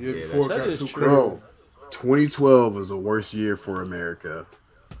media. Yeah. Before that got is too true. Bro, 2012 was the worst year for America.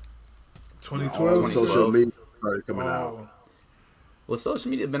 2012. Social media started coming out. Well,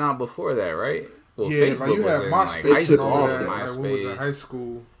 social media been out before that, right? Well, yeah, Facebook like you had was in MySpace high school, and all that. MySpace. Like, we was in high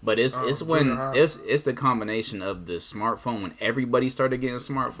school. But it's when it's the combination of the smartphone when everybody started getting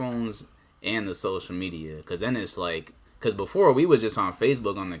smartphones and the social media. Because then it's like, because before we was just on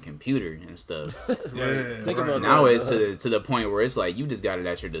Facebook on the computer and stuff. Think about now that, it's to the point where it's like you just got it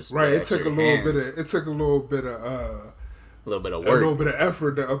at your display. Right. It took a little bit of work. A little bit of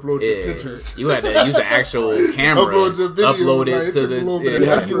effort to upload your pictures. You had to use an actual camera. Upload your video. Upload it like, to the. You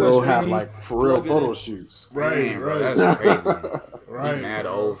have to go have like for real photo shoots. Right, bro, that's crazy. Right. We mad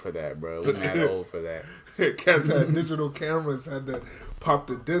old for that, bro. We mad old for that. Cats had digital cameras, had to pop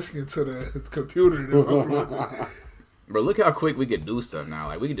the disc into the computer to upload it. Bro, look how quick we could do stuff now.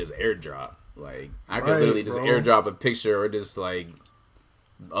 Like we can just airdrop. Like I could literally just airdrop a picture or just like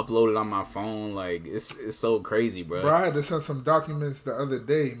upload it on my phone. Like it's so crazy, bro. Bro, I had to send some documents the other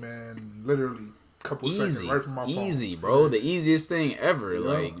day, man. Literally a couple seconds right from my phone. Easy, bro. The easiest thing ever. Yeah.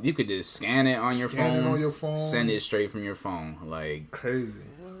 Like you could just scan it on your phone. Send it straight from your phone. Like crazy.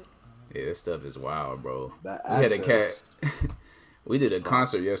 Yeah, this stuff is wild, bro. We had a cat. We did a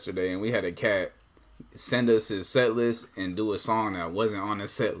concert yesterday, and we had a cat send us his set list and do a song that wasn't on the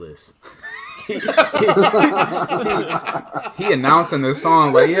set list. He announcing the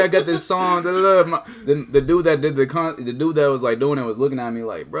song like, yeah, I got this song. The dude that did the dude that was like doing it was looking at me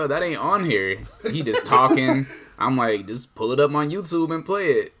like, bro, that ain't on here. He just talking. I'm like, just pull it up on YouTube and play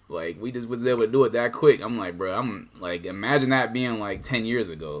it. Like we just was able to do it that quick. I'm like, bro, I'm like, imagine that being like 10 years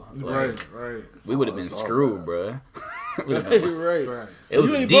ago. Like, right. We would have been screwed, bro. Right. It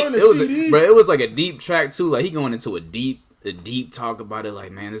was a deep. It was like a deep track too. Like he going into a deep talk about it.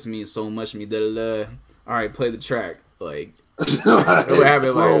 Like, man, this means so much to me. Da. All right, play the track. Like, what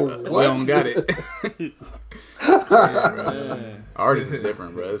happened? Like, we don't got it. Artist is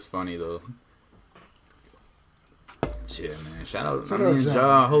different, bro. It's funny though. Shit, man. Shout out,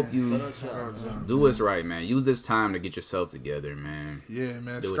 Ja. I hope you do what's right, man. Use this time to get yourself together, man. Yeah,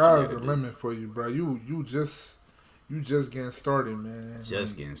 man. Sky's the limit for you, bro. You just getting started, man.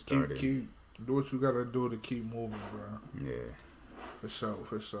 Just getting started. Keep do what you gotta do to keep moving, bro. Yeah. For sure.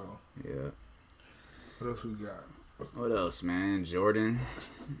 Yeah. What else we got? What else, man? Jordan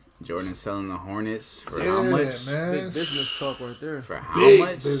selling the Hornets for how much? Man. Big business talk right there. For how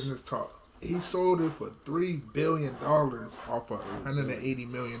much? Business talk. He sold it for $3 billion off a $180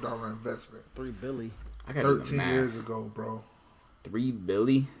 million investment. $3 billion. 13 years ago, bro. $3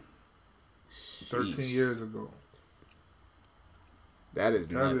 billion? 13 years ago. That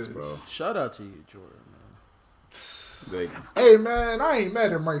is nuts, bro. Shout out to you, Jordan, man. Like, Hey man, I ain't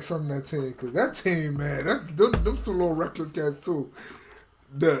mad at Mike something that team because that team, man, them some little reckless cats too.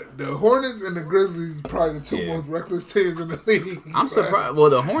 The Hornets and the Grizzlies probably the two most reckless teams in the league. I'm surprised. Well,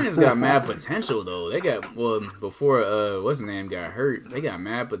 the Hornets got mad potential though. They got before what's his name got hurt. They got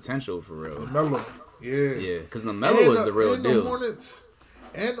mad potential for real. LaMelo, yeah, because LaMelo was the real deal.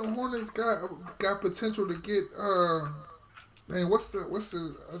 The Hornets got potential to get man, what's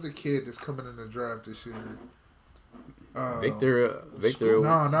the other kid that's coming in the draft this year? Victor.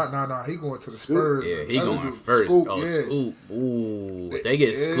 No. He going to the Spurs. Yeah, he going first. Scoop. Ooh, if they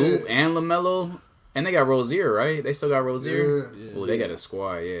get Scoop and LaMelo, and they got Rozier, right? They still got Rozier. Yeah. They got a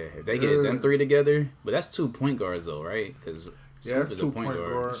squad. Yeah, if they get them three together, but that's 2 point guards though, right? Because Scoop is a point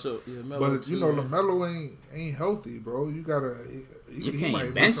guard. So, but you know, LaMelo ain't healthy, bro. You gotta. You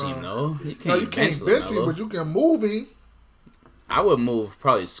can't bench him though. You can't bench him, but you can move him. I would move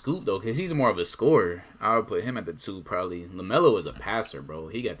probably Scoop though, because he's more of a scorer. I would put him at the 2 probably. LaMelo is a passer, bro.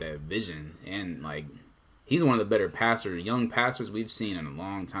 He got that vision, and like he's one of the better young passers we've seen in a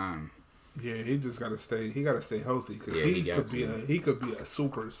long time. Yeah, he just gotta stay. He gotta stay healthy because he could be a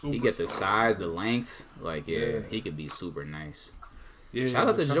super. He get the size, the length. Like he could be super nice. Yeah, shout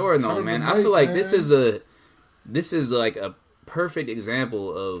out to Jordan though, man. I feel like this is like a perfect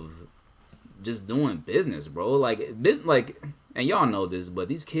example of just doing business, bro. And y'all know this, but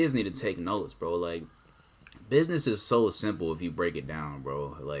these kids need to take notes, bro. Like, business is so simple if you break it down,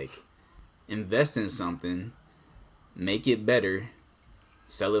 bro. Like, invest in something, make it better,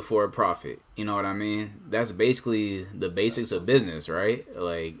 sell it for a profit. You know what I mean? That's basically the basics of business, right?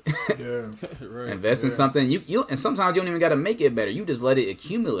 Like, invest in something. You and sometimes you don't even got to make it better. You just let it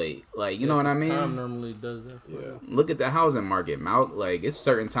accumulate. Like, you know what I mean? Time normally does that for you. Look at the housing market, Malk. Like, it's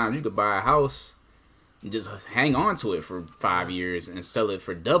certain times you could buy a house. You just hang on to it for 5 years and sell it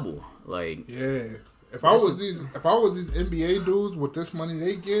for double. Like, if I was these NBA dudes with this money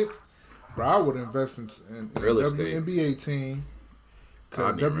they get, bro, I would invest in real a estate. WNBA team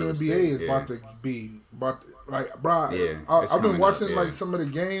because WNBA is about to be like, bro. Yeah, I've been watching like some of the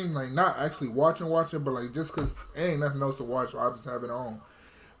games, like not actually watching, but like just because ain't nothing else to watch, so I just have it on.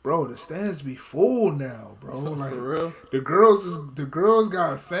 Bro, the stands be full now, bro. Like, for real? The girls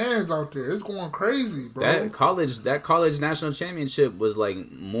got fans out there. It's going crazy, bro. That college national championship was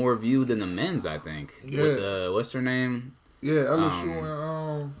like more viewed than the men's, I think. Yeah. With, what's her name? Yeah,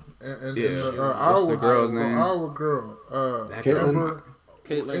 LSU and what's the girl's name? Our girl. Caitlin Clark.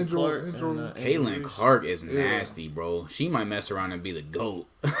 Caitlin Clark is nasty, bro. She might mess around and be the GOAT.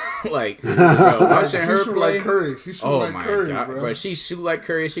 Like, bro, watching her play. Like Curry. She shoot like Curry, God, bro. She shoot like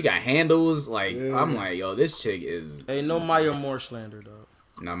Curry. She got handles. Like, I'm like, yo, this chick is. Hey, no Maya Moore slander though.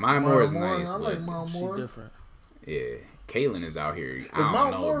 No, Maya Moore is nice, but she different. Yeah, Caitlin is out here. I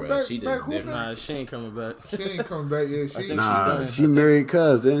don't know, bro. She just different. Nah, she ain't coming back. She ain't coming back. Yeah, she married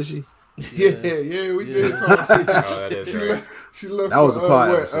Cuz, didn't she? Yeah, we did talk. Oh, that is right. She left. That was a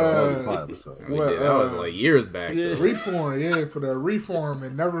pod episode. That was like years back. Yeah, reform. For that reform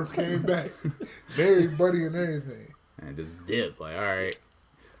and never came back. Married Buddy and everything. And just dip. Like, all right.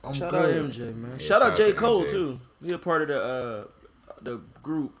 Shout out MJ, man. Yeah, shout out J. Cole too. He a part of the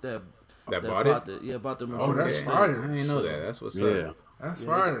group that bought it. Bought the. Oh, that's fire. I didn't know that. That's what's up. That's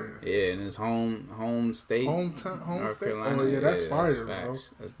fire. Yeah, in his home state, North state. Carolina. Oh yeah, that's fire, bro.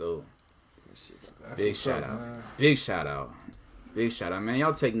 That's dope. Big shout out. Big shout out. Big shout out, man.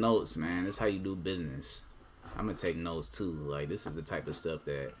 Y'all take notes, man. That's how you do business. I'm gonna take notes too. Like, this is the type of stuff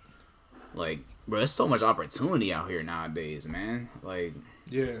that, like, bro, there's so much opportunity out here nowadays, man. Like,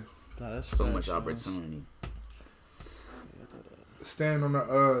 that's so much opportunity. Staying on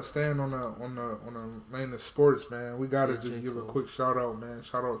the lane of sports, man. We gotta just give a quick shout out, man.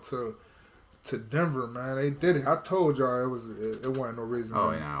 Shout out to Denver, man. They did it. I told y'all it wasn't no reason. Oh,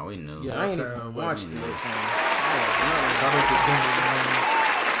 yeah, we knew. Yeah, I ain't even watched it. Shout out to Denver, man.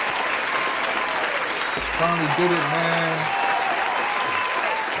 Finally did it, man.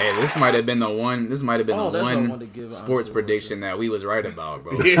 Hey, this might have been the one. This might have been the one sports prediction that we was right about,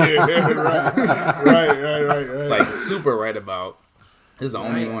 bro. right. Like, super right about. This is the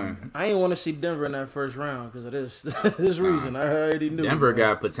only one. I ain't want to see Denver in that first round because of this reason. I already knew. Denver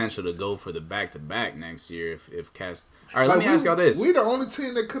got potential to go for the back-to-back next year if Cass. All right, let me ask y'all this. We the only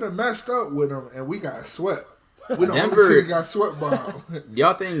team that could have matched up with them, and we got swept. We the only team that got swept by them.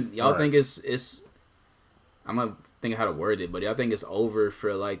 Y'all think it's I'm gonna think of how to word it, but y'all think it's over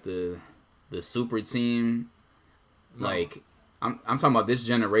for like the super team? No. Like, I'm talking about this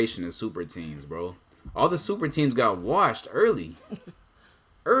generation of super teams, bro. All the super teams got washed early.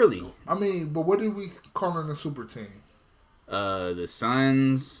 I mean, but what did we call in a super team? The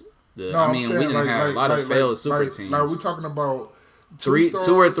Suns, I mean, we didn't have a lot of failed super teams. Like we're talking about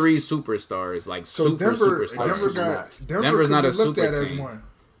two or three superstars, like superstars. Denver's not a super team.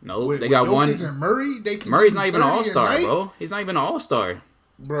 No, they got one. Murray's not even an all-star, bro. He's not even an all-star,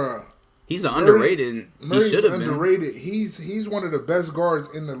 bro. He's an underrated. He should have been underrated. He's one of the best guards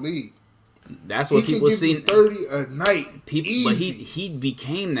in the league. That's what people see. 30 a night. People, but he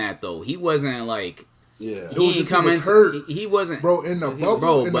became that though. He wasn't like. Yeah, He wasn't, bro. In the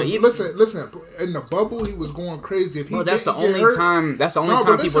bubble, listen. In the bubble, he was going crazy. If he, that's the only time. That's the only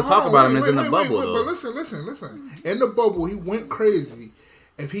time people talk about him is in the bubble. Though. But listen. In the bubble, he went crazy.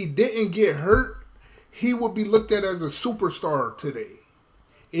 If he didn't get hurt, he would be looked at as a superstar today.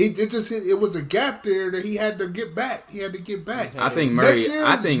 It was a gap there that he had to get back. I think Murray.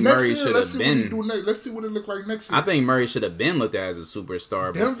 Murray should have been. Let's see what it looked like next year. I think Murray should have been looked at as a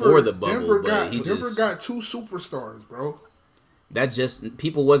superstar before the bubble. Denver got two superstars, bro. That just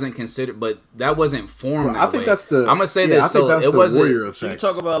people wasn't considered, but that wasn't formed. I think that's the. I'm gonna say that. So it wasn't. So you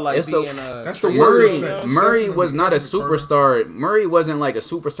talk about like being that's the Murray was not a superstar. Murray wasn't like a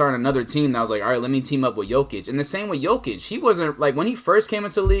superstar in another team that was like, all right, let me team up with Jokic. And the same with Jokic. He wasn't like when he first came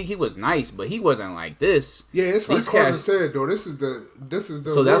into the league, he was nice, but he wasn't like this. Yeah, it's like Carter said though. This is the.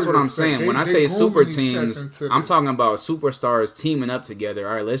 So that's what I'm saying. When I say super teams, I'm talking about superstars teaming up together.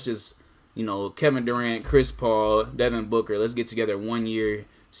 All right, let's just. Kevin Durant, Chris Paul, Devin Booker. Let's get together 1 year,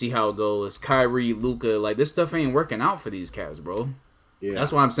 see how it goes. Kyrie, Luka, like this stuff ain't working out for these cats, bro. Yeah,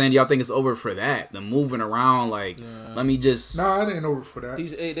 that's why I'm saying y'all think it's over for that. The moving around, let me just. Nah, it ain't over for that.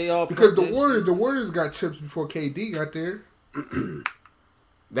 They all because the Warriors got chips before KD got there.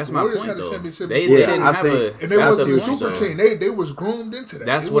 That's my point, though. They didn't have a, and they wasn't a super team. They was groomed into that.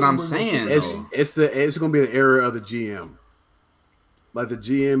 That's what I'm saying. It's gonna be an era of the GM. Like the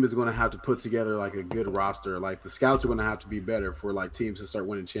GM is going to have to put together like a good roster. Like the scouts are going to have to be better for like teams to start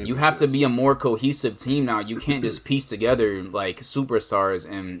winning championships. You have to be a more cohesive team now. You can't just piece together like superstars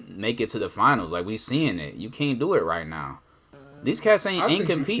and make it to the finals. Like we seeing it. You can't do it right now. These cats ain't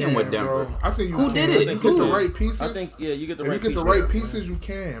competing with Denver. Bro. I think who did it? You get the right pieces. I think you get the right. If you get the right pieces, you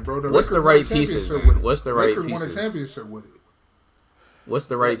can, bro. What's the right pieces? What's the right pieces? Lakers won a championship with it. What's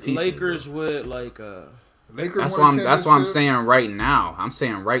the right pieces? Lakers with like. That's why I'm saying right now.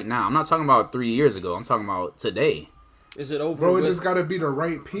 I'm not talking about 3 years ago. I'm talking about today. Is it over? Bro, it just gotta be the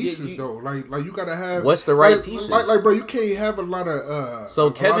right pieces though. Like you gotta have. What's the right pieces? Like, bro, you can't have a lot of.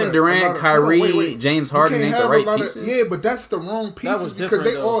 So Kevin Durant, Kyrie, James Harden ain't the right pieces. Yeah, but that's the wrong pieces because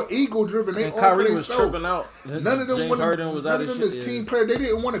they all ego driven. They all for themselves. None of them is team player. They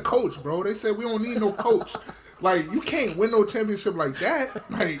didn't want to coach, bro. They said we don't need no coach. Like, you can't win no championship like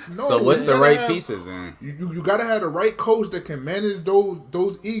that. Like, no. So what's the right pieces then? You got to have the right coach that can manage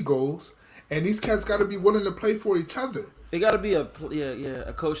those egos, and these cats got to be willing to play for each other. They got to be a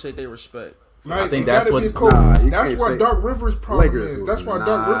coach that they respect. Like, I think that's what. That's why Doc Rivers' problem is. That's why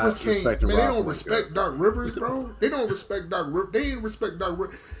Doc Rivers can't. Man, they don't respect Doc Rivers, bro. They don't respect Doc Rivers. They ain't respect Doc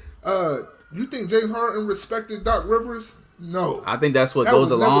Rivers. You think James Harden respected Doc Rivers? No, I think that's what goes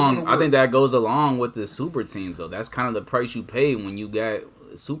along. I think that goes along with the super teams, though. That's kind of the price you pay when you got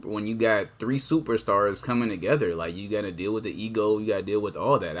three superstars coming together. Like you got to deal with the ego, you got to deal with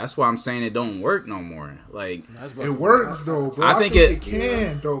all that. That's why I'm saying it don't work no more. Like it works though, bro. I think it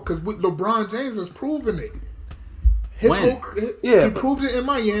can though, because LeBron James has proven it. He proved it in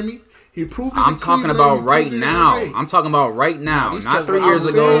Miami. He proved it. I'm talking about right now. I'm talking about right now, not 3 years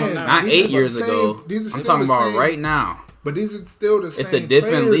ago, not 8 years ago. I'm talking about right now. But these are still the same. It's a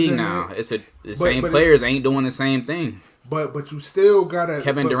different league now. The same players ain't doing the same thing. But you still gotta.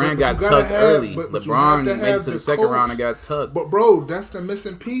 Kevin Durant got tucked early. LeBron made it to the second round and got tucked. But bro, that's the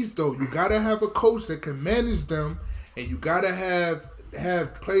missing piece though. You gotta have a coach that can manage them, and you gotta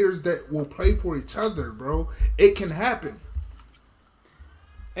have players that will play for each other, bro. It can happen.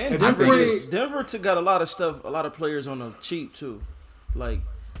 And Denver got a lot of stuff, a lot of players on the cheap too, like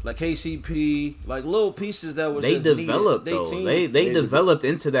KCP, like little pieces that was. They developed though. They developed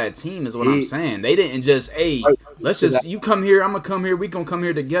into that team is what I'm saying. They didn't just let's just you come here, I'm gonna come here, we gonna come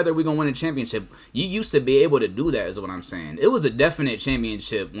here together, we gonna win a championship. You used to be able to do that is what I'm saying. It was a definite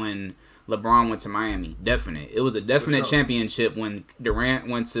championship when LeBron went to Miami. Definite. It was a definite championship when Durant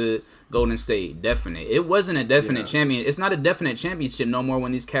went to Golden State. Definite. It wasn't a definite champion. It's not a definite championship no more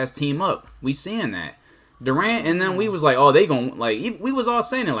when these cats team up. We seeing that. Durant, and then we was like, oh, they gon' like, we was all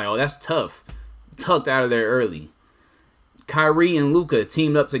saying it like, oh, that's tough. Tucked out of there early. Kyrie and Luka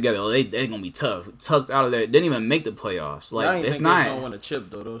teamed up together. Oh, they gonna be tough. Tucked out of there. Didn't even make the playoffs. Like it's not. Gonna win a chip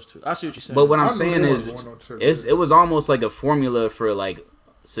though. Those two. I see what you're saying. But what I'm saying is, it was almost like a formula for like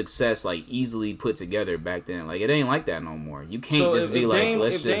success like easily put together back then. Like it ain't like that no more. You can't So just be like, Dame,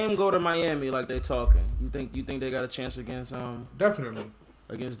 let's if just Dame go to Miami like they talking, you think they got a chance against Definitely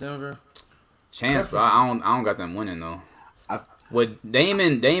against Denver? chance, but I don't got them winning though. With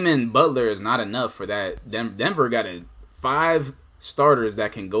Damon Butler is not enough for that. Denver got 5 starters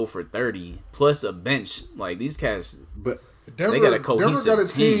that can go for 30 plus a bench. Like these cats, But Denver, they got a cohesive Denver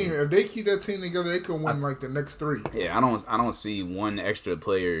got a team. If they keep that team together, they can win like the next 3. Yeah, I don't see one extra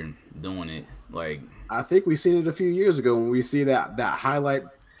player doing it. Like I think we seen it a few years ago when we see that highlight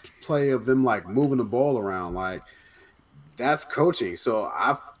play of them like moving the ball around. Like that's coaching. So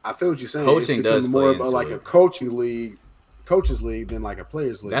I feel what you're saying. Coaching does more play of like into a it. coaches league than like a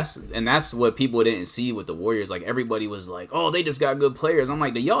players league. That's what people didn't see with the Warriors. Like everybody was like, "Oh, they just got good players." I'm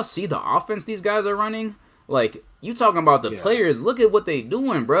like, "Do y'all see the offense these guys are running?" Like you talking about the players? Look at what they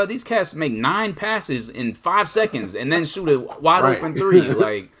doing, bro. These cats make 9 passes in 5 seconds and then shoot a wide open 3.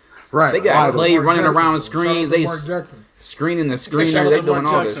 Like right, they got Clay Mark running Jackson, around screens. They Mark Jackson. screening the Shout screener. out They to doing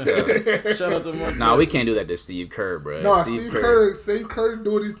Mark all this Jackson. stuff. Shout out to Mark. Nah, we Jackson. can't do that to Steve Kerr, bro. No, Steve Kerr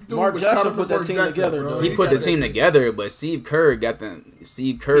do what he's doing. Mark but Jackson shout out to put that Mark team Jackson, together, bro. though. He put the team together, but Steve Kerr got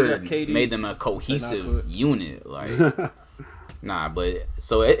KD. made them a cohesive unit. Like, nah, but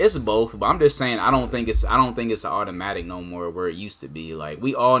so it's both. But I'm just saying, I don't think it's an automatic no more where it used to be. Like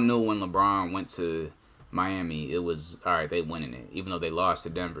we all knew when LeBron went to Miami, it was all right. They winning it, even though they lost to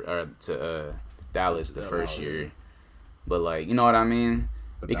Denver or to Dallas the first year. But like, you know what I mean?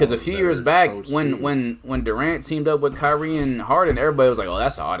 Because a few years back, when Durant teamed up with Kyrie and Harden, everybody was like, "Oh,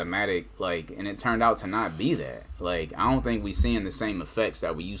 that's an automatic." Like, and it turned out to not be that. Like, I don't think we seeing the same effects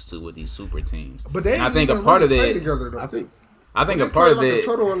that we used to with these super teams. But they, and I think a part of it. Together, though. I think a part of like it. A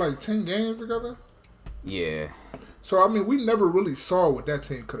total of like 10 games together. Yeah. So I mean, we never really saw what that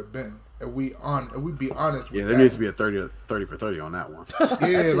team could have been. If we be honest. there needs to be a 30 for 30 on that one.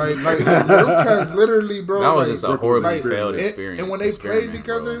 Yeah, like them cats literally, bro. That was like, just a horribly like, failed experience. And when they played bro.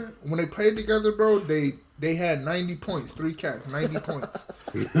 together, bro, they had 90 points, 3 cats, 90 points.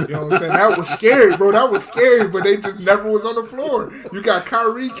 You know what I'm saying? That was scary, bro. That was scary, but they just never was on the floor. You got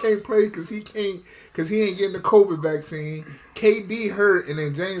Kyrie can't play because he ain't getting the COVID vaccine. KD hurt, and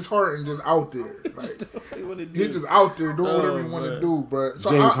then James Harden just out there. Like he just out there doing whatever he want to do, bro. So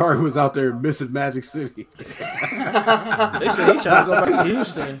James Harden was out there missing Magic City. They said he trying to go back to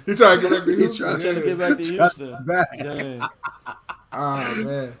Houston. He trying to get back to Houston. Trying to get back to Houston. Man.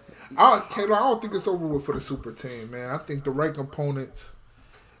 I don't think it's over with for the super team, man. I think the right components,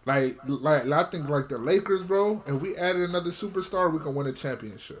 like I think like the Lakers, bro. If we added another superstar, we can win a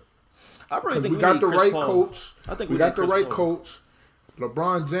championship. I really think we got the right Paul. coach. I think we got the right Paul. coach.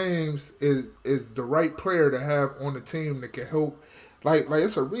 LeBron James is the right player to have on the team that can help. Like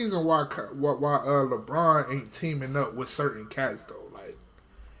it's a reason why LeBron ain't teaming up with certain cats though. Like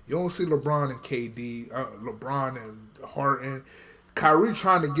you don't see LeBron and KD, LeBron and Harden. Kyrie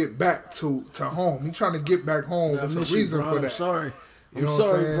trying to get back to home. He trying to get back home. There's a reason for that. I'm sorry. You know I'm what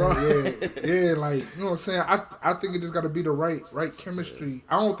sorry, I'm saying? bro. Yeah, like you know what I'm saying. I think it just got to be the right chemistry.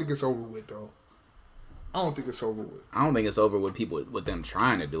 I don't think it's over with though. I don't think it's over with. I don't think it's over with people with them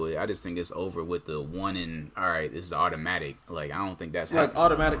trying to do it. I just think it's over with the one and all right, this is automatic. Like I don't think that's like happening.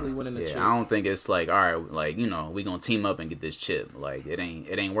 automatically winning the chip. I don't think it's like all right, like you know, we gonna team up and get this chip. Like it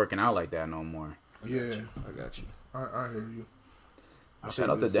ain't working out like that no more. Yeah, I got you. I hear you.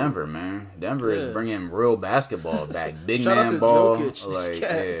 Shout out to Denver, man. Denver is bringing real basketball back. Big Shout man out to ball.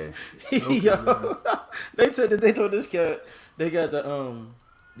 Jokic, Like, Yo, they told this cat they got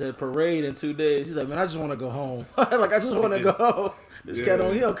the parade in 2 days. He's like, man, I just want to go home. Like I just want to go home. This cat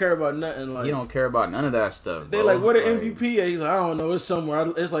he don't care about nothing. Like he don't care about none of that stuff. They like, where the MVP at? He's like, I don't know. It's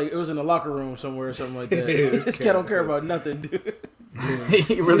somewhere. It's like it was in the locker room somewhere or something like that. This cat don't care about nothing, dude.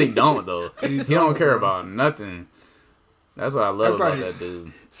 He really don't though. He don't care about nothing. That's what I love about that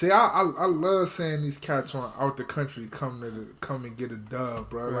dude. See, I love seeing these cats from out the country come and get a dub,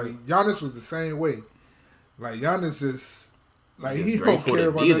 bro. Right. Like Giannis was the same way. Like Giannis just like he don't grateful care to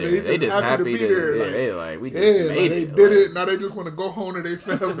about be that. there. They just happy to be there. Yeah, like, they like we just made they it. did like, it. Now they just want to go home to their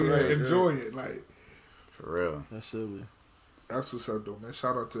family and enjoy it. Like for real. That's silly. That's what's up, though, man.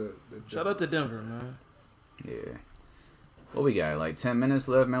 Shout out to Denver, man. Yeah. What we got? Like 10 minutes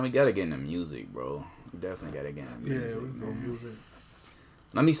left, man. We gotta get into music, bro. We definitely gotta get into music. Yeah, we go music.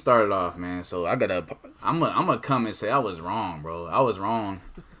 Let me start it off, man. So I'm gonna come and say I was wrong, bro. I was wrong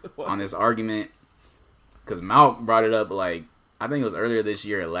on this argument because Malk brought it up. Like I think it was earlier this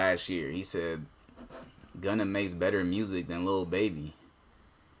year or last year. He said Gunna makes better music than Lil Baby,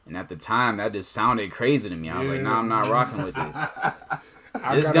 and at the time that just sounded crazy to me. I was like, nah, I'm not rocking with it.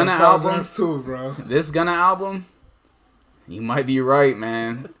 This Gunna album, too, bro. This Gunna album, You might be right,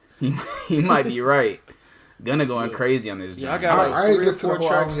 man. He might be right. Gunna going crazy on this. Yeah, I got like I ain't 3 or get to the 4 whole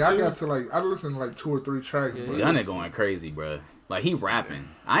tracks. album. I got to like I listened to like 2 or 3 tracks. Yeah, But Gunna going crazy, bro. Like he rapping.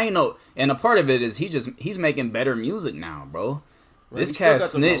 I ain't know, and a part of it is he's making better music now, bro. This cat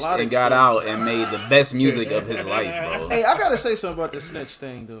snitched and got out and made the best music of his life, bro. Hey, I gotta say something about the snitch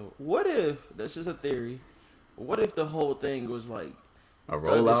thing though. What if this is a theory? What if the whole thing was like A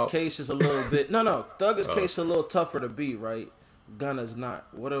rollout. Thugger's case is a little bit Thugger's case is a little tougher to beat, right? Gunna's not.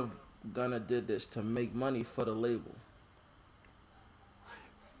 What if Gunna did this to make money for the label?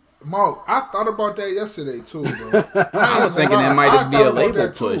 Mo, I thought about that yesterday too, bro. I was thinking it might just be a label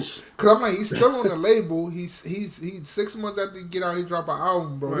push. Cause I'm like, he's still on the label. He's 6 months after he get out, he drop an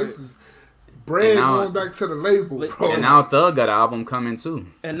album, bro. Right. This is bread now, going back to the label, bro. And now Thug got an album coming too.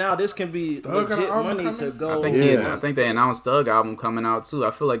 And now this can be Thug got an legit album money coming? to go. I think they announced Thug album coming out too.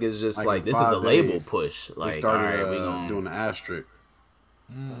 I feel like it's just like this is a 5 label days. push. Like, They started all right, we gonna doing the asterisk.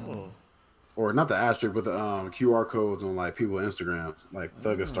 Or not the asterisk, but the QR codes on like people's Instagrams. Like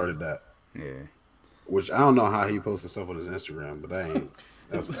Thugger started that. yeah. Which I don't know how he posted stuff on his Instagram, but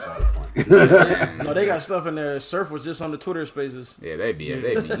that's beside the point. No, they got stuff in there. Surf was just on the Twitter Spaces. Yeah, they be,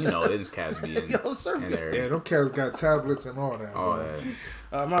 you know, these cats be in, Yo, Surf. in there. Yeah, them cats got tablets and all that. all bro.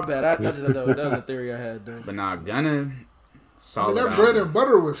 that. My bad. That was a theory I had though. But now Gunna, I mean, solid that album. bread and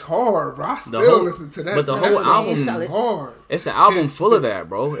butter was hard, bro. I still whole- listen to that. but the man. whole That song album- was hard. It's an album full of that,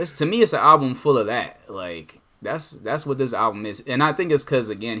 bro. To me, it's an album full of that. Like that's what this album is, and I think it's because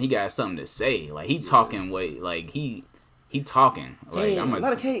again he got something to say. Like he talking he talking. Like I'm a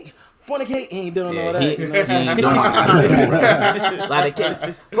lot of cake, fornicate. He ain't doing all yeah, that. he You know what I'm ain't saying? doing that. Bro. Lot of cake,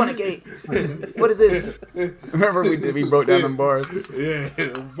 fornicate. What is this? Remember we broke down them bars. Yeah,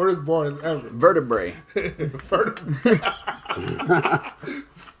 worst bars ever. Vertebrae.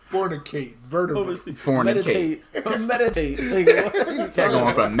 Fornicate, vertebrae. Fornicate. Meditate. Cat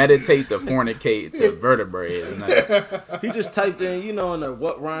going from meditate to fornicate to vertebrae is nuts. He just typed in, in the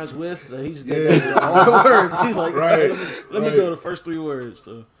what rhymes with. He just did all the words. He's like, Right, let me go the first 3 words.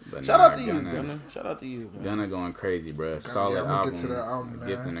 So But shout nah, out to you, Gunna. Gunna. Shout out to you, man. Gunna going crazy, bro. Solid I'm gonna album. get to that album, man.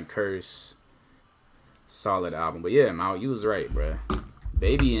 Gift and a Curse. Solid album. But yeah, Mal, you was right, bro.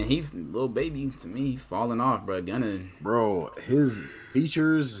 Baby and little baby, to me, falling off, bro. Gunna. Bro, his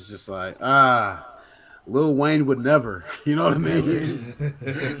features is just like, Lil Wayne would never. You know what I mean?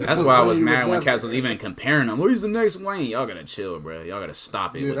 That's why I was mad when Cass was even comparing him. Who's the next Wayne? Y'all gotta chill, bro. Y'all gotta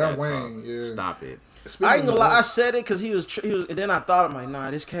stop it with that that Wayne, talk. yeah. Stop it. I ain't gonna lie, I said it because he was, and then I thought, I'm like, nah,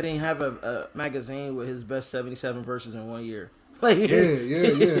 this cat ain't have a magazine with his best 77 verses in 1 year. Like,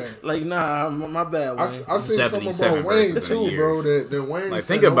 Yeah. like, nah, my bad, I Wayne. seen something 77 about Wayne verses in a too, year. bro. That Wayne. Like, said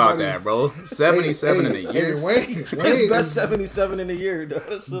think about nobody- that, bro. 77 in a Hey, year. Wayne His is- best 77 in a year, though.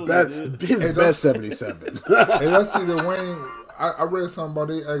 That's so good. His Hey, best 77. And I see that Wayne. I read something about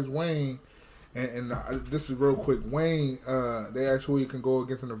they asked Wayne, and this is real quick. Wayne, they asked who he can go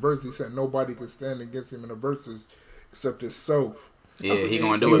against in the verse. He said nobody can stand against him in the verses except himself. Yeah, he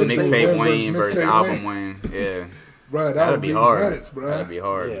gonna do it mixtape Wayne versus album Wayne. Yeah. Bro, that That'd would be be hard. nuts, bro. That'd be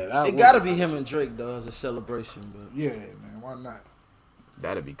hard. It gotta be him and Drake, though, as a celebration. But Yeah, man, why not?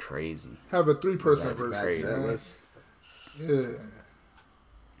 That'd be crazy. Have a 3-person verse, crazy. man. Yeah.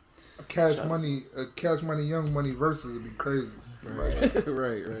 A Cash Money, Young Money versus would be crazy. right. Hey All the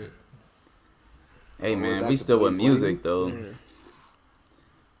way man, back we to still with Blink music though. Yeah.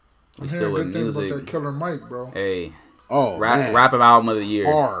 We I'm still hearing with good things about music. that Killer Mike, bro. Hey, Oh, man. rap album of the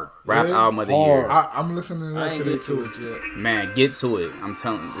year. Hard. Rap Yeah, album of the hard. year. I'm listening to I that ain't today get to too. it yet. Man, get to it. I'm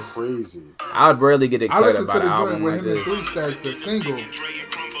telling you. This, Crazy. I would rarely get I excited listened to about the an joint album with like him and this. 3 Stacks, the single.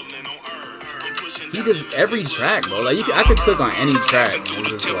 He just every track, bro. Like I could click on any track. And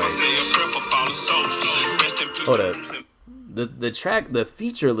it's just like, hold up. The track, the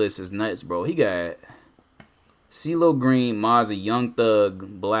feature list is nuts, bro. He got CeeLo Green, Mozzie, Young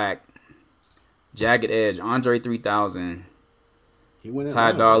Thug, Black, Jagged Edge, Andre 3000, He went in Ty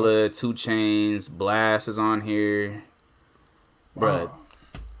line, Dolla, 2 Chainz, Blast is on here, bro. Wow.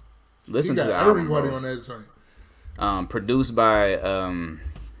 Listen He to the got album, everybody bro. on that joint. Produced by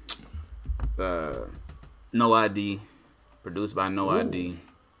No ID. Produced by No ID.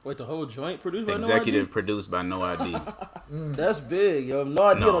 Wait, the whole joint produced by Executive produced by No ID. No ID? That's big, yo. No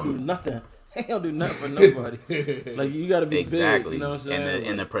idea No. don't do nothing. He don't do nothing for nobody. Like, you gotta be Exactly. big, you know what I'm saying?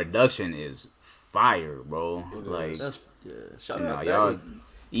 And the production is fire, bro. Like, That's, yeah, shout you know, out y'all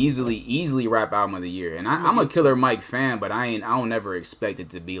easily rap album of the year. And I'm a Killer Mike fan, but I don't never expect it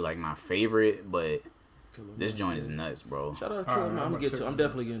to be like my favorite. But this joint is nuts, bro. Shout out to him. I'm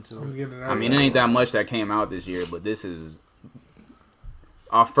definitely getting to it. I mean, it ain't that much that came out this year, but this is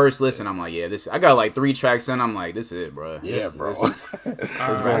off first listen, I'm like, yeah, this. I got like 3 tracks in. I'm like, this is it, bro. Yeah, this, bro. This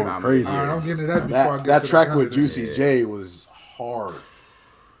It's going crazy. All right, I'm getting to that before I get that to track the with Juicy J was hard.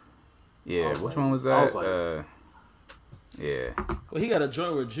 Yeah, which one was that? I was like, yeah. Well, he got a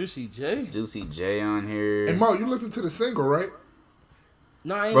joint with Juicy J. Juicy J on here. And Mo, you listened to the single, right?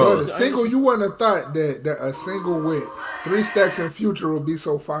 No, I ain't Bro, The single, you wouldn't have thought that a single with 3 Stacks in Future would be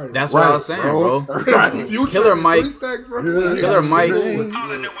so fire. That's what I was saying, bro. Future Killer is Mike. 3 Stacks, bro. Killer Mike. Listen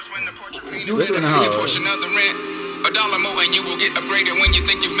to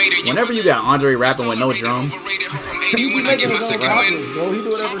Whenever you got Andre rapping with no drums. He be making his own topics, bro. He do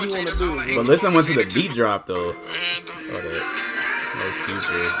whatever he want to do. But listen to the beat drop, though. That's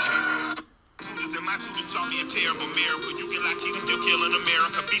Future.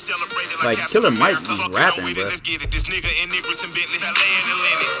 Like, Killer Mike be rapping, bro. Let's get it. This nigga in Nicholas and Bentley, LA and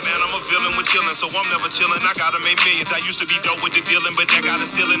Lennox. Man, I'm a villain with chillin', so I'm never chillin'. I gotta make millions. I used to be dope with the dealing, but that got a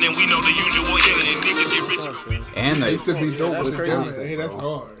ceiling, and we know the usual illin'. And niggas get rich. And It used to be dope That's with crazy. Killer. Hey, that's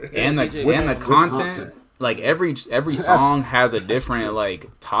hard. and the content. Like every song has a different like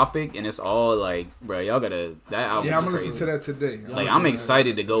topic, and it's all like, bro, y'all gotta that album. Yeah, I'm gonna crazy. listen to that today. Like I'm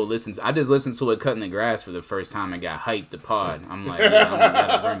excited to go listen to. I just listened to it cutting the grass for the first time and got hyped to pod. I'm like, yeah, I'm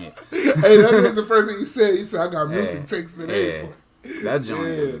gotta bring it. Hey, that's the first thing you said. You said I got music takes today. Yeah, that joint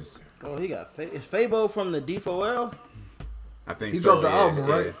is. Oh, he got is Fabo from the D4L? I think He so. dropped the yeah, album,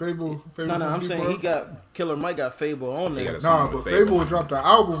 yeah. right? Fable. No, I'm saying he got Killer Mike got Fabo on He got there. a song Nah, but with Fable dropped the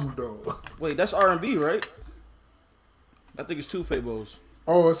album though. Wait, that's R&B, right? I think it's 2 Fabos.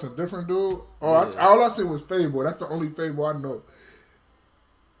 Oh, it's a different dude. Oh, all I said was Fable. That's the only Fable I know.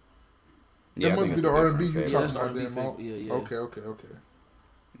 Yeah, That I must think be it's the a R&B you different Yeah, talking that's about R&B there, Mo. Fable. Yeah. Okay.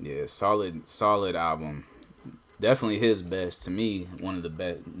 Yeah, solid album. Definitely his best to me. One of the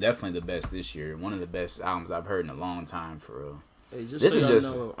best. Definitely the best this year. One of the best albums I've heard in a long time, for real. Hey, just This so is y'all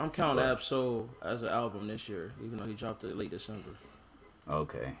just- know, I'm counting Ab-Soul as an album this year, even though he dropped it late December.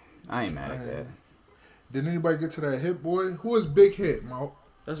 Okay, I ain't mad at that. Did anybody get to that Hit Boy? Who is Big Hit, Mo?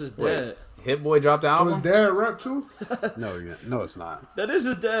 That's his Wait, dad. Hit Boy dropped the So album. his dad rap too? no, it's not. That is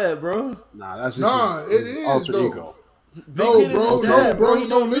his dad, bro. Nah, that's just Nah, his it is, alter though. ego. No, Big Hit is bro, his no, dad, bro, He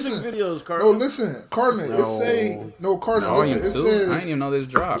no, do music listen. videos, Carter. No, listen, Cardinal. It say no, Cardinal. Volume Listen, 2? it I didn't says even know this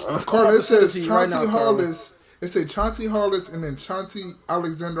dropped. Cardinal. It says to you right Chauncey now, Cardinal. Hollis. It say Chauncey Hollis and then Chauncey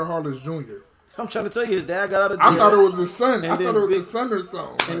Alexander Hollis Jr. I'm trying to tell you, his dad got out of I jail. thought it was his son. And I then thought it was Big- his son or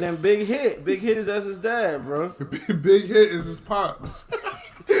something. And then Big Hit is as his dad, bro. Big Hit is his pops.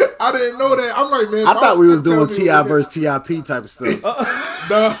 I didn't know that. I'm like, man. I thought we was doing Ti T.I. versus T.I.P. type of stuff.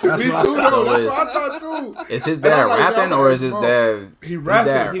 Nah, me too, though. So That's is- what I thought too. Is his And I'm dad like, rapping nah, or is his Mo. dad? He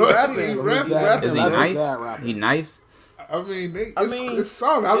rapping. He rapping. He He rapping. rapping. Is he That's his nice? dad rapping. He nice? I mean, I mean, it's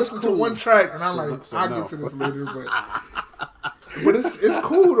solid. I listened to cool. one track and I'm like, So I'll no. get to this later, but it's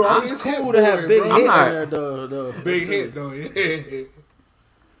cool though. I mean, It's Hit cool to have Boy, Big bro. Hit in not- there, though. Big Hit though. Yeah.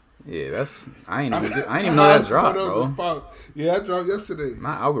 Yeah, that's. I ain't even know that dropped, bro. Yeah, that dropped yesterday.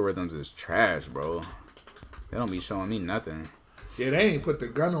 My algorithms is trash, bro. They don't be showing me nothing. Yeah, they ain't put the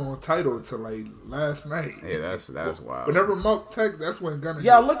Gunna on title until like last night. Yeah, that's wild. Whenever Mark text, that's when Gunna.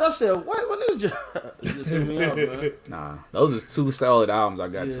 Yeah, I hit. looked, I said, what? When is just threw me off, man. Nah, those is 2 solid albums I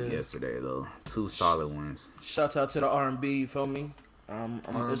got to Yeah. yesterday, though. 2 solid ones. Shouts out to the R&B, you feel me? It's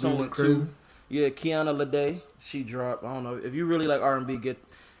R&B only went 2. crazy. Yeah, Kiana Lede, she dropped. I don't know if you really like R&B. Get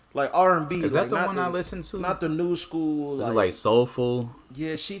like R&B. Is that like, the not one I listened to? Not the new school. Is it like soulful?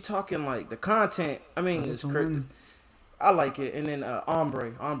 Yeah, she talking like the content. I mean, it's crazy. I like it. And then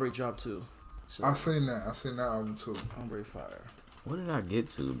Ombre dropped too. So I seen that. I seen that album too. Ombre fire. What did I get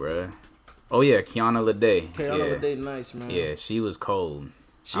to, bruh? Oh yeah, Kiana Lede. Kiana yeah. Lede, nice man. Yeah, she was cold.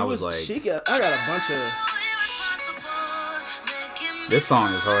 I was like, I got a bunch of. this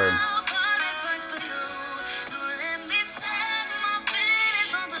song is hard.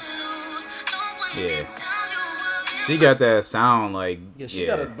 Yeah. She got that sound like. Yeah, she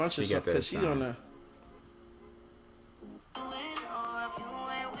got a bunch of she got stuff that because she on sound. there.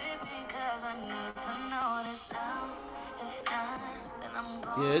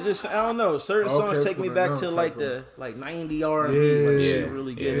 Yeah, it just I don't know. Certain songs Okay, take me for back the to no like type the 90 R&B, but she Yeah.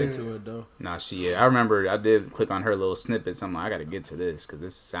 really get Yeah. into it though. Nah, I remember I did click on her little snippets. I'm like, I gotta get to this because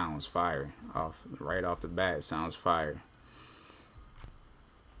this sounds fire. Right off the bat, it sounds fire.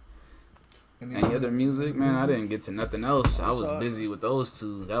 Any other music, man? I didn't get to nothing else. I was busy with those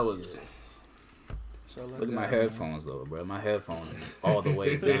 2. That was. So Look at my headphones though, bro. My headphones all the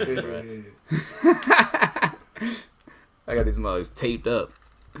way down, bro. I got these motors taped up.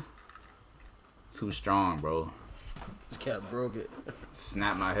 Too strong, bro. This cat broke it.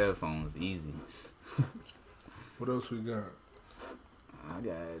 Snap my headphones easy. What else we got? I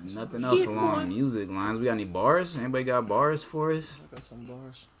got nothing else along music lines. We got any bars? Anybody got bars for us? I got some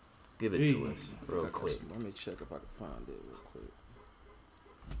bars. Give it to us real quick. Let me check if I can find it real quick.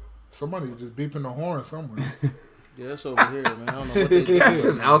 Somebody just beeping the horn somewhere. Yeah, it's over here, man. I don't know what they do. That's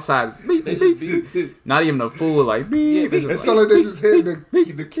just outside. Beep, beep, beep. Not even a fool like beep. Yeah, It sounds like they just hit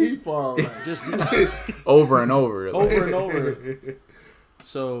the key fall. Like. Just over and over. over and over.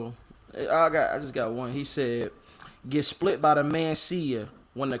 So I just got one. He said, "Get split by the man see ya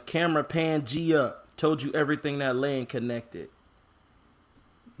when the camera pan G up. Told you everything that lane connected."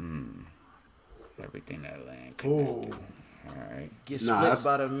 Everything that land connected. All right. Get split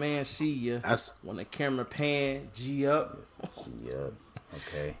by the man see ya That's when the camera pan G up. Yeah.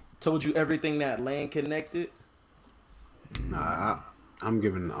 Okay. Told you everything that lane connected. nah. I'm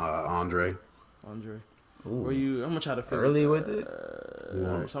giving Andre. Andre, where you? I'm gonna try to figure Early with it.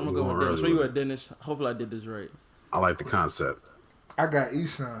 Alright, so I'm gonna go with Dennis. Where you at, Dennis? Hopefully I did this right. I like the concept. I got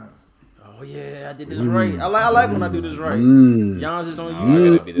Eshawn. Oh yeah, I did this right. I like when I do this right. Giannis is on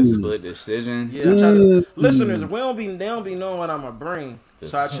you. Gotta be the split decision. Yeah, I try to, listeners, they don't be knowing what I'm a brain.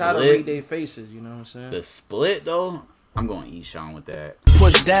 So I try to read their faces, you know what I'm saying? The split though, I'm going Eshawn with that.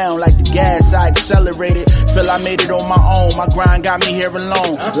 Push down like the gas, I accelerated. Feel I made it on my own. My grind got me here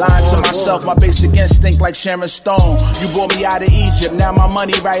alone. Lying to myself, my basic instinct like Sharon Stone. You brought me out of Egypt, now my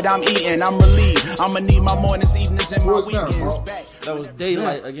money right, I'm eating. I'm relieved. I'ma need my mornings, evenings, and my weekends back. That was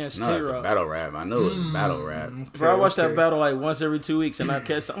Daylight against No, it's a T-Rock. battle rap. I know it's battle rap. Bro, I watch that battle like once every 2 weeks, and I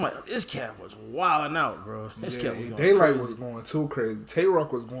catch. I'm like, this cat was wilding out, bro. This cat was going Daylight crazy. was going too crazy.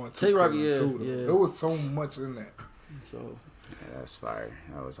 Tay-Rock was going too Tay-Rock, crazy yeah, too. Though. yeah. There was so much in that. So Yeah, that's fire.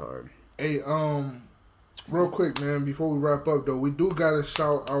 That was hard. Hey, real quick, man, before we wrap up though, we do gotta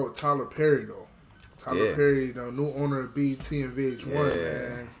shout out Tyler Perry though. Tyler Perry, the new owner of BET and VH1,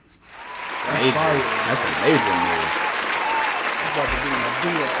 man. That's fire. That's a major move. I'm about to be my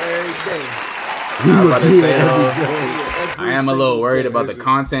deal every day. I was about to say, Every I am a little single worried day. about the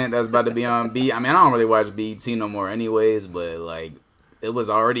content that's about to be on B. I mean, I don't really watch BET no more anyways, but like, it was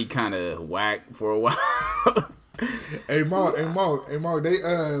already kind of whack for a while. Hey Mark, they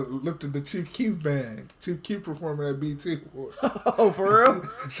lifted the Chief Keef band. Chief Keef performing at BT Awards. Oh, for real?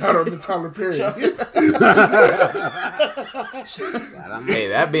 Shout out to Tyler Perry. Hey,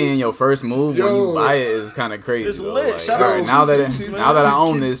 that being your first move when you buy it is kind of crazy. It's though. lit. Like, Shout all out right, to now Chief that I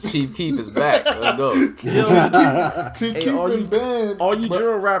own this, Chief Keef is back. Let's go. Chief Keef all been banned. All you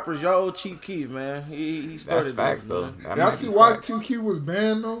drill rappers, y'all owe Chief Keef, man. He started That's facts, this, though. man. That Y'all might see be why facts. Chief Keef was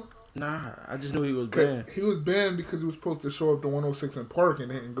banned though? Nah, I just knew he was banned. He was banned because he was supposed to show up to 106 in Park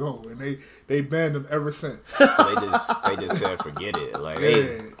and didn't go, and they banned him ever since. So they just said forget it. Like,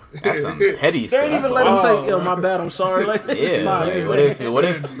 hey, that's some petty They stuff. didn't even let him say, "Yo, my bad, I'm sorry." Like, Yeah, nah, like,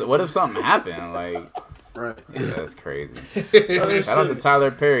 what if something happened? Like, Right. yeah, that's crazy. Shout out to Tyler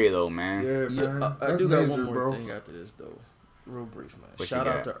Perry though, man. Yeah, man. I That's do got major, one more bro. thing after this though, real brief, man. What Shout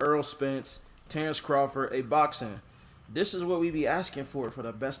you out got? to Earl Spence, Terrence Crawford, boxing. This is what we be asking for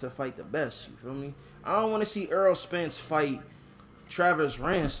the best to fight the best. You feel me? I don't want to see Earl Spence fight Travis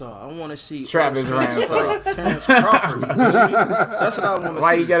Ransaw. I want to see Travis Earl Spence Ransaw. fight Terrence Crawford. You feel me? That's what I want to see.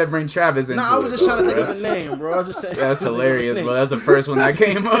 Why you gotta bring Travis into Nah, I was it, just trying to though, think bro? of a name, bro. I was just saying. That's hilarious, bro. That's the first one that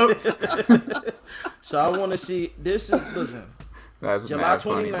came up. So I want to see. This is listen. That's July mad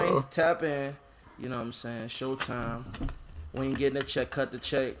funny, 29th, bro. tap in. You know what I'm saying? Showtime. When you getting a check, cut the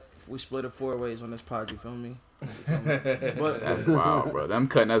check. We split it 4 ways on this pod, you feel me? But That's wild, bro. Them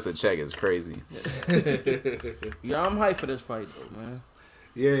cutting us a check is crazy. yeah, I'm hyped for this fight though, man.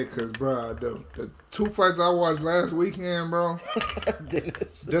 Yeah, cause bro, the 2 fights I watched last weekend, bro,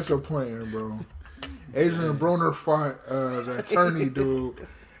 disappointing, bro. Adrian Broner fought the attorney dude,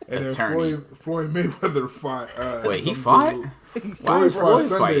 and Attorney. then Floyd Mayweather fought. Wait, he some fought? dude. Why is fought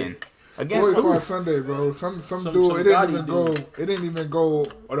Floyd fighting? Against Floyd who? fought Sunday, bro. Some Some dude. It didn't Gotti even go. dude. It didn't even go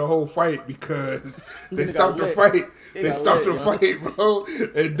the whole fight because they Nigga stopped got the lit. fight. He They got stopped lit, the yo. fight, bro.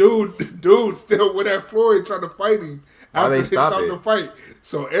 And dude still with that Floyd trying to fight him. How After they they stop stopped it? the fight,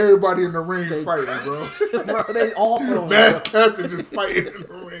 so everybody in the ring fighting, bro. Bro, they all throwing. Mad Captain just fighting in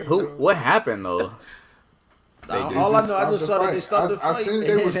the ring. Who? bro. What happened though? All I know, I just saw that they stopped the I fight. seen and they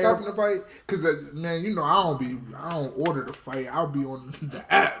then were stopping the fight because man, you know I don't order the fight. I'll be on the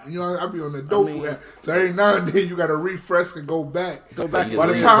app. You know I'll be on the Dofu app. So every now and then you got to refresh and go back. Go So back. you By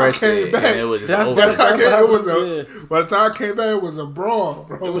just the time I refreshed came it, back, and it was just That's- over. By the time I came, what it was happened, by the time I came back, it was a brawl,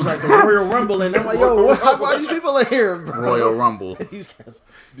 bro. It was like the Royal Rumble, and I'm like, yo, why these people are here, bro? Royal Rumble. These guys-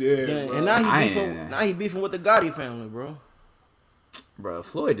 yeah, Gang. bro. And I now he beefing with the Gotti family, bro. Bro,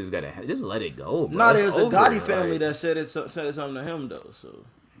 Floyd just gotta just let it go, bro. No, It's there's the over, Gotti family like- that said something to him though. So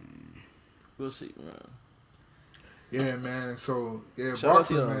we'll see, man. Yeah, man. So Shout out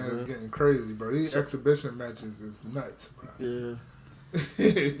boxing, to y'all, man, is man. getting crazy, bro. These exhibition matches is nuts, bro. Yeah.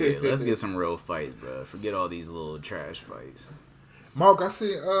 Yeah, let's get some real fights, bro. Forget all these little trash fights. Mark, I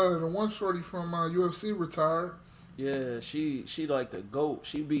see the one shorty from UFC retired. Yeah, she like the GOAT.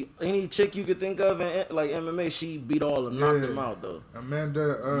 She beat any chick you could think of in like MMA. She beat all of them, knocked them out though.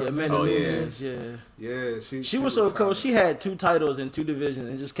 Amanda Nunes, yeah. She was so cool. She had 2 titles in 2 divisions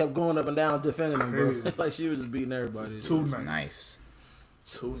and just kept going up and down defending them, bro. Crazy. Like she was just beating everybody. Too Nice.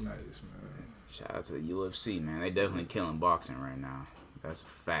 Too nice, man. Shout out to the UFC, man. They definitely killing boxing right now. That's a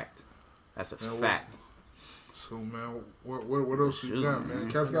fact. That's a fact. So, man, what else you got, man?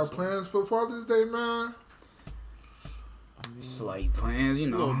 Man. Cats got plans for Father's Day, man? Slight plans, you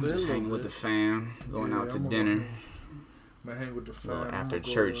know, Little bit, just hanging little with the bit. fam, going out to dinner, Man, hang with the fam. little after I'm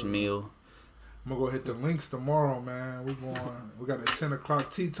gonna church go, meal. I'm gonna go hit the links tomorrow, man. We got a 10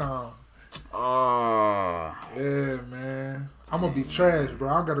 o'clock tea time. Oh, Yeah, man. I'm gonna be trash, bro.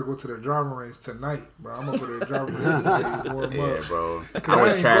 I gotta go to the driving range tonight, bro. I'm gonna go to the driving range and warm yeah, up. bro. 'Cause I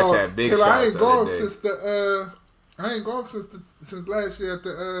was trash golf- at Big 'cause Shots I ain't the golfed other day. since I ain't golfed since last year at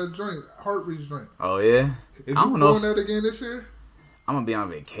the joint, Heart Reach joint. Oh yeah, Is I you don't know. doing that again this year? I'm gonna be on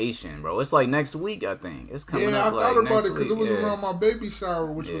vacation, bro. It's like next week, I think. It's coming Yeah, I up. thought like, about next it because week. it was Yeah. around my baby shower,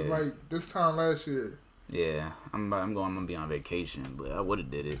 which was Yeah. like this time last year. Yeah, I'm gonna be on vacation, but I would have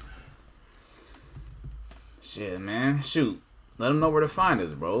did it. Shit, man. Shoot. Let them know where to find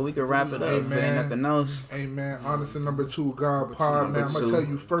us, bro. We can wrap it up. Hey, If there ain't man. nothing else. Hey man, honest and number 2 God Pod, Number man. I'm gonna 2. tell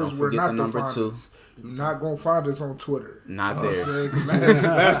you first, Don't we're forget not the the number find 2. us. You're not gonna find us on Twitter. Not You know what I'm there. saying? 'Cause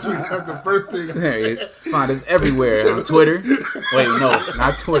last week that's the first thing I There you find us everywhere on Twitter. Wait, no,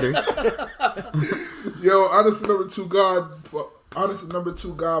 not Twitter. Yo, honest and number 2 God. Honest and number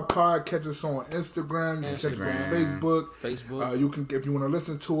 2 God Pod. Catch us on Instagram. You can catch us on Facebook. You can, if you want to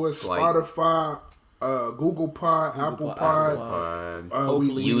listen to us, Slight. Spotify, Google Pod, Apple Pod.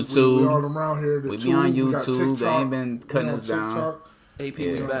 Hopefully YouTube. We all around here. We be on YouTube. They ain't been cutting us down. AP,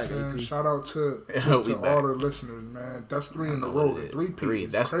 Yeah. we You know back. what I'm saying? AP. Shout out to We back. all the listeners, man. That's 3 in a row. The 3-peat.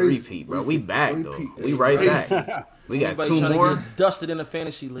 is That's crazy. 3-peat, bro. We back, though. 3-peat. We It's right crazy. back. We got Anybody 2 trying more. to get dusted in the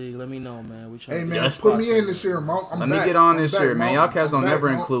fantasy league, let me know, man. We Hey, trying man, Just put me in this year, Mo. Let me get on this year, man. Y'all cats don't never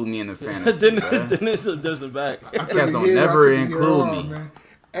include me in the fantasy, bro. Dennis doesn't back. Cats don't never include me.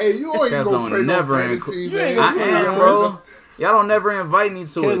 Hey, you ain't Cats gonna don't play no never fantasy, include. man. I am, bro. Y'all don't never invite me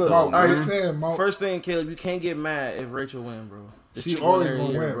to it, Caleb, though, all right, man. saying, Mo. First thing, Caleb, you can't get mad if Rachel win, bro. The She chick always every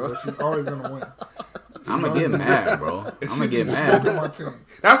gonna year, win, bro. She's always gonna win. I'm gonna get mad, bro. I'm gonna get Smoking mad. my team.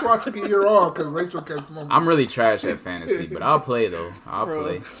 That's why I took a year off, because Rachel kept smoking. I'm really trash at fantasy, but I'll play, though. I'll Bro,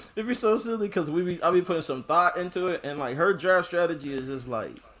 play. it'd be so silly because I be putting some thought into it, and like her draft strategy is just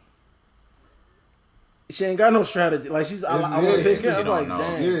like she ain't got no strategy. Like I want to pick she it. I'm don't like, know.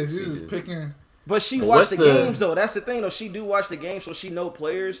 damn. Yeah, she's She just just- picking. But she But watch what's the the- games though. That's the thing though. She do watch the games, so she know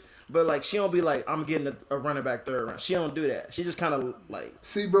players. But like she don't be like, I'm getting a running back 3rd round. She don't do that. She just kind of like.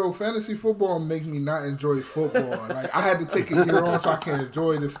 See, bro, fantasy football make me not enjoy football. Like, I had to take a year off so I can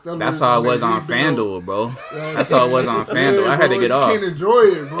enjoy the Steelers. That's how it and was they on rebuild. FanDuel, bro. You know what I'm That's how it was on FanDuel. I had to bro, get off. You can't enjoy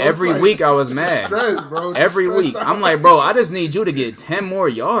it, bro. Every It's like, week I was it's mad. Stress, bro. Every Stressed week. out. I'm like, bro, I just need you to get 10 more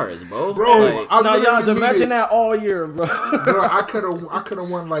yards, bro. Bro, Like, I No, y'all literally imagine needed- that all year, bro. Bro, I could have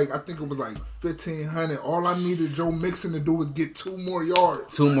won like I think it was like 1,500. All I needed Joe Mixon to do was get 2 more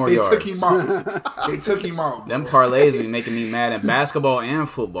yards. 2 more they yards. took him out. They took him out. Them bro. parlays be making me mad in basketball and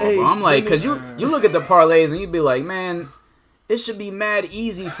football, Hey, bro. I'm like, let me- because you look at the parlays and you be like, man, it should be mad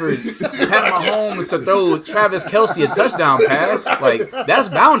easy for Pat Mahomes to throw Travis Kelce a touchdown pass. Like, that's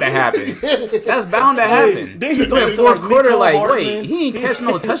bound to happen. That's bound to happen. Then he In threw the it fourth like quarter, Nico like, Hartman. wait, he ain't catching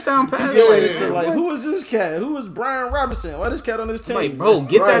no touchdown pass? Yeah, Like, So like, who is this cat? Who is Brian Robinson? Why this cat on this team? like, bro,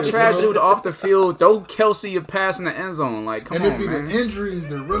 get Right, that trash bro. dude off the field. Throw Kelce a pass in the end zone. Like, come And it on, be man. the injuries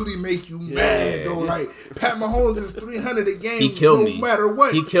that really make you mad, though. Like, Pat Mahomes is 300 a game He killed no me. matter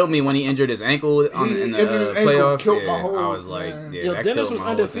what. He killed me when he injured his ankle in He the injured his ankle, playoffs. killed Yeah, my whole- I was like, man. yeah, Yo, that Dennis killed was my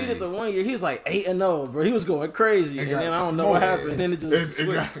whole undefeated thing. the one year. He's like 8-0, bro. He was going crazy, and got then I don't know what smoked. happened. Then it just It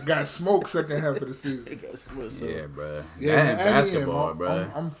switched. got smoked second half of the season. It got switched, so. Yeah, bro. Yeah, That man, and add me in, basketball, Mo. bro.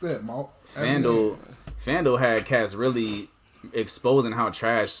 I'm fit, Mo. FanDuel had cats really exposing how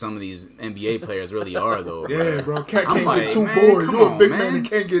trash some of these NBA players really are, though. Yeah, bro. Cat I'm can't like, get 2 man, boards. come You a on, big man. man that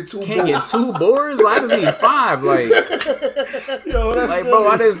can't get 2 Can't get boards. 2 boards? Like, I just need 5. Like, Yo, that's like, bro,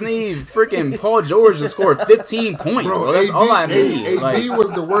 I just need freaking Paul George to score 15 points, bro. That's all I need. AD Like,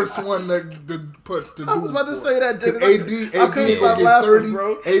 was the worst one that puts to do. I was about to say that. AD couldn't stop get laughing, 30,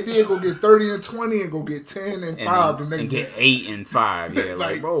 bro. AD ain't gonna get 30 and 20 and go get 10 and 5 the next and get game. 8 and 5. Yeah,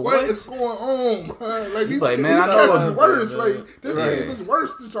 like bro, what is going on, man? Like these like, man, cats I know is worse. man. Like this team is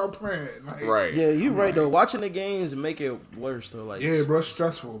worse than y'all playing. Like, right. Yeah, you right though. Watching the games make it worse though. Like yeah, bro,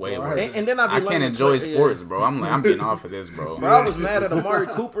 stressful. Way bro. worse. And then I can't enjoy sports, bro. I'm getting off of this, bro. Bro, I was mad at Amari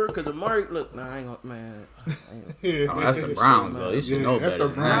Cooper because Amari, look, nah, I ain't gonna, man. Oh, that's the Browns, though. You should know better.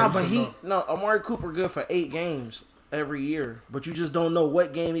 Nah, but Amari Cooper good for 8 games every year, but you just don't know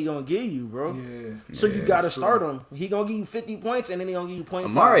what game he gonna give you, bro. Yeah. So you gotta start him. He gonna give you 50 points, and then he gonna give you 0.5.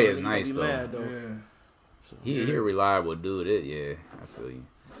 Amari is nice, though. Mad, though. Yeah. So, he a reliable dude. Yeah, I feel you.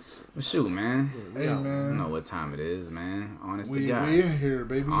 But shoot, man. Hey, man. I don't know what time it is, man. Honest to We God. in here,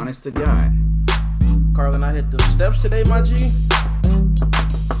 baby. Honest to God. Carlin, I hit the steps today, my G.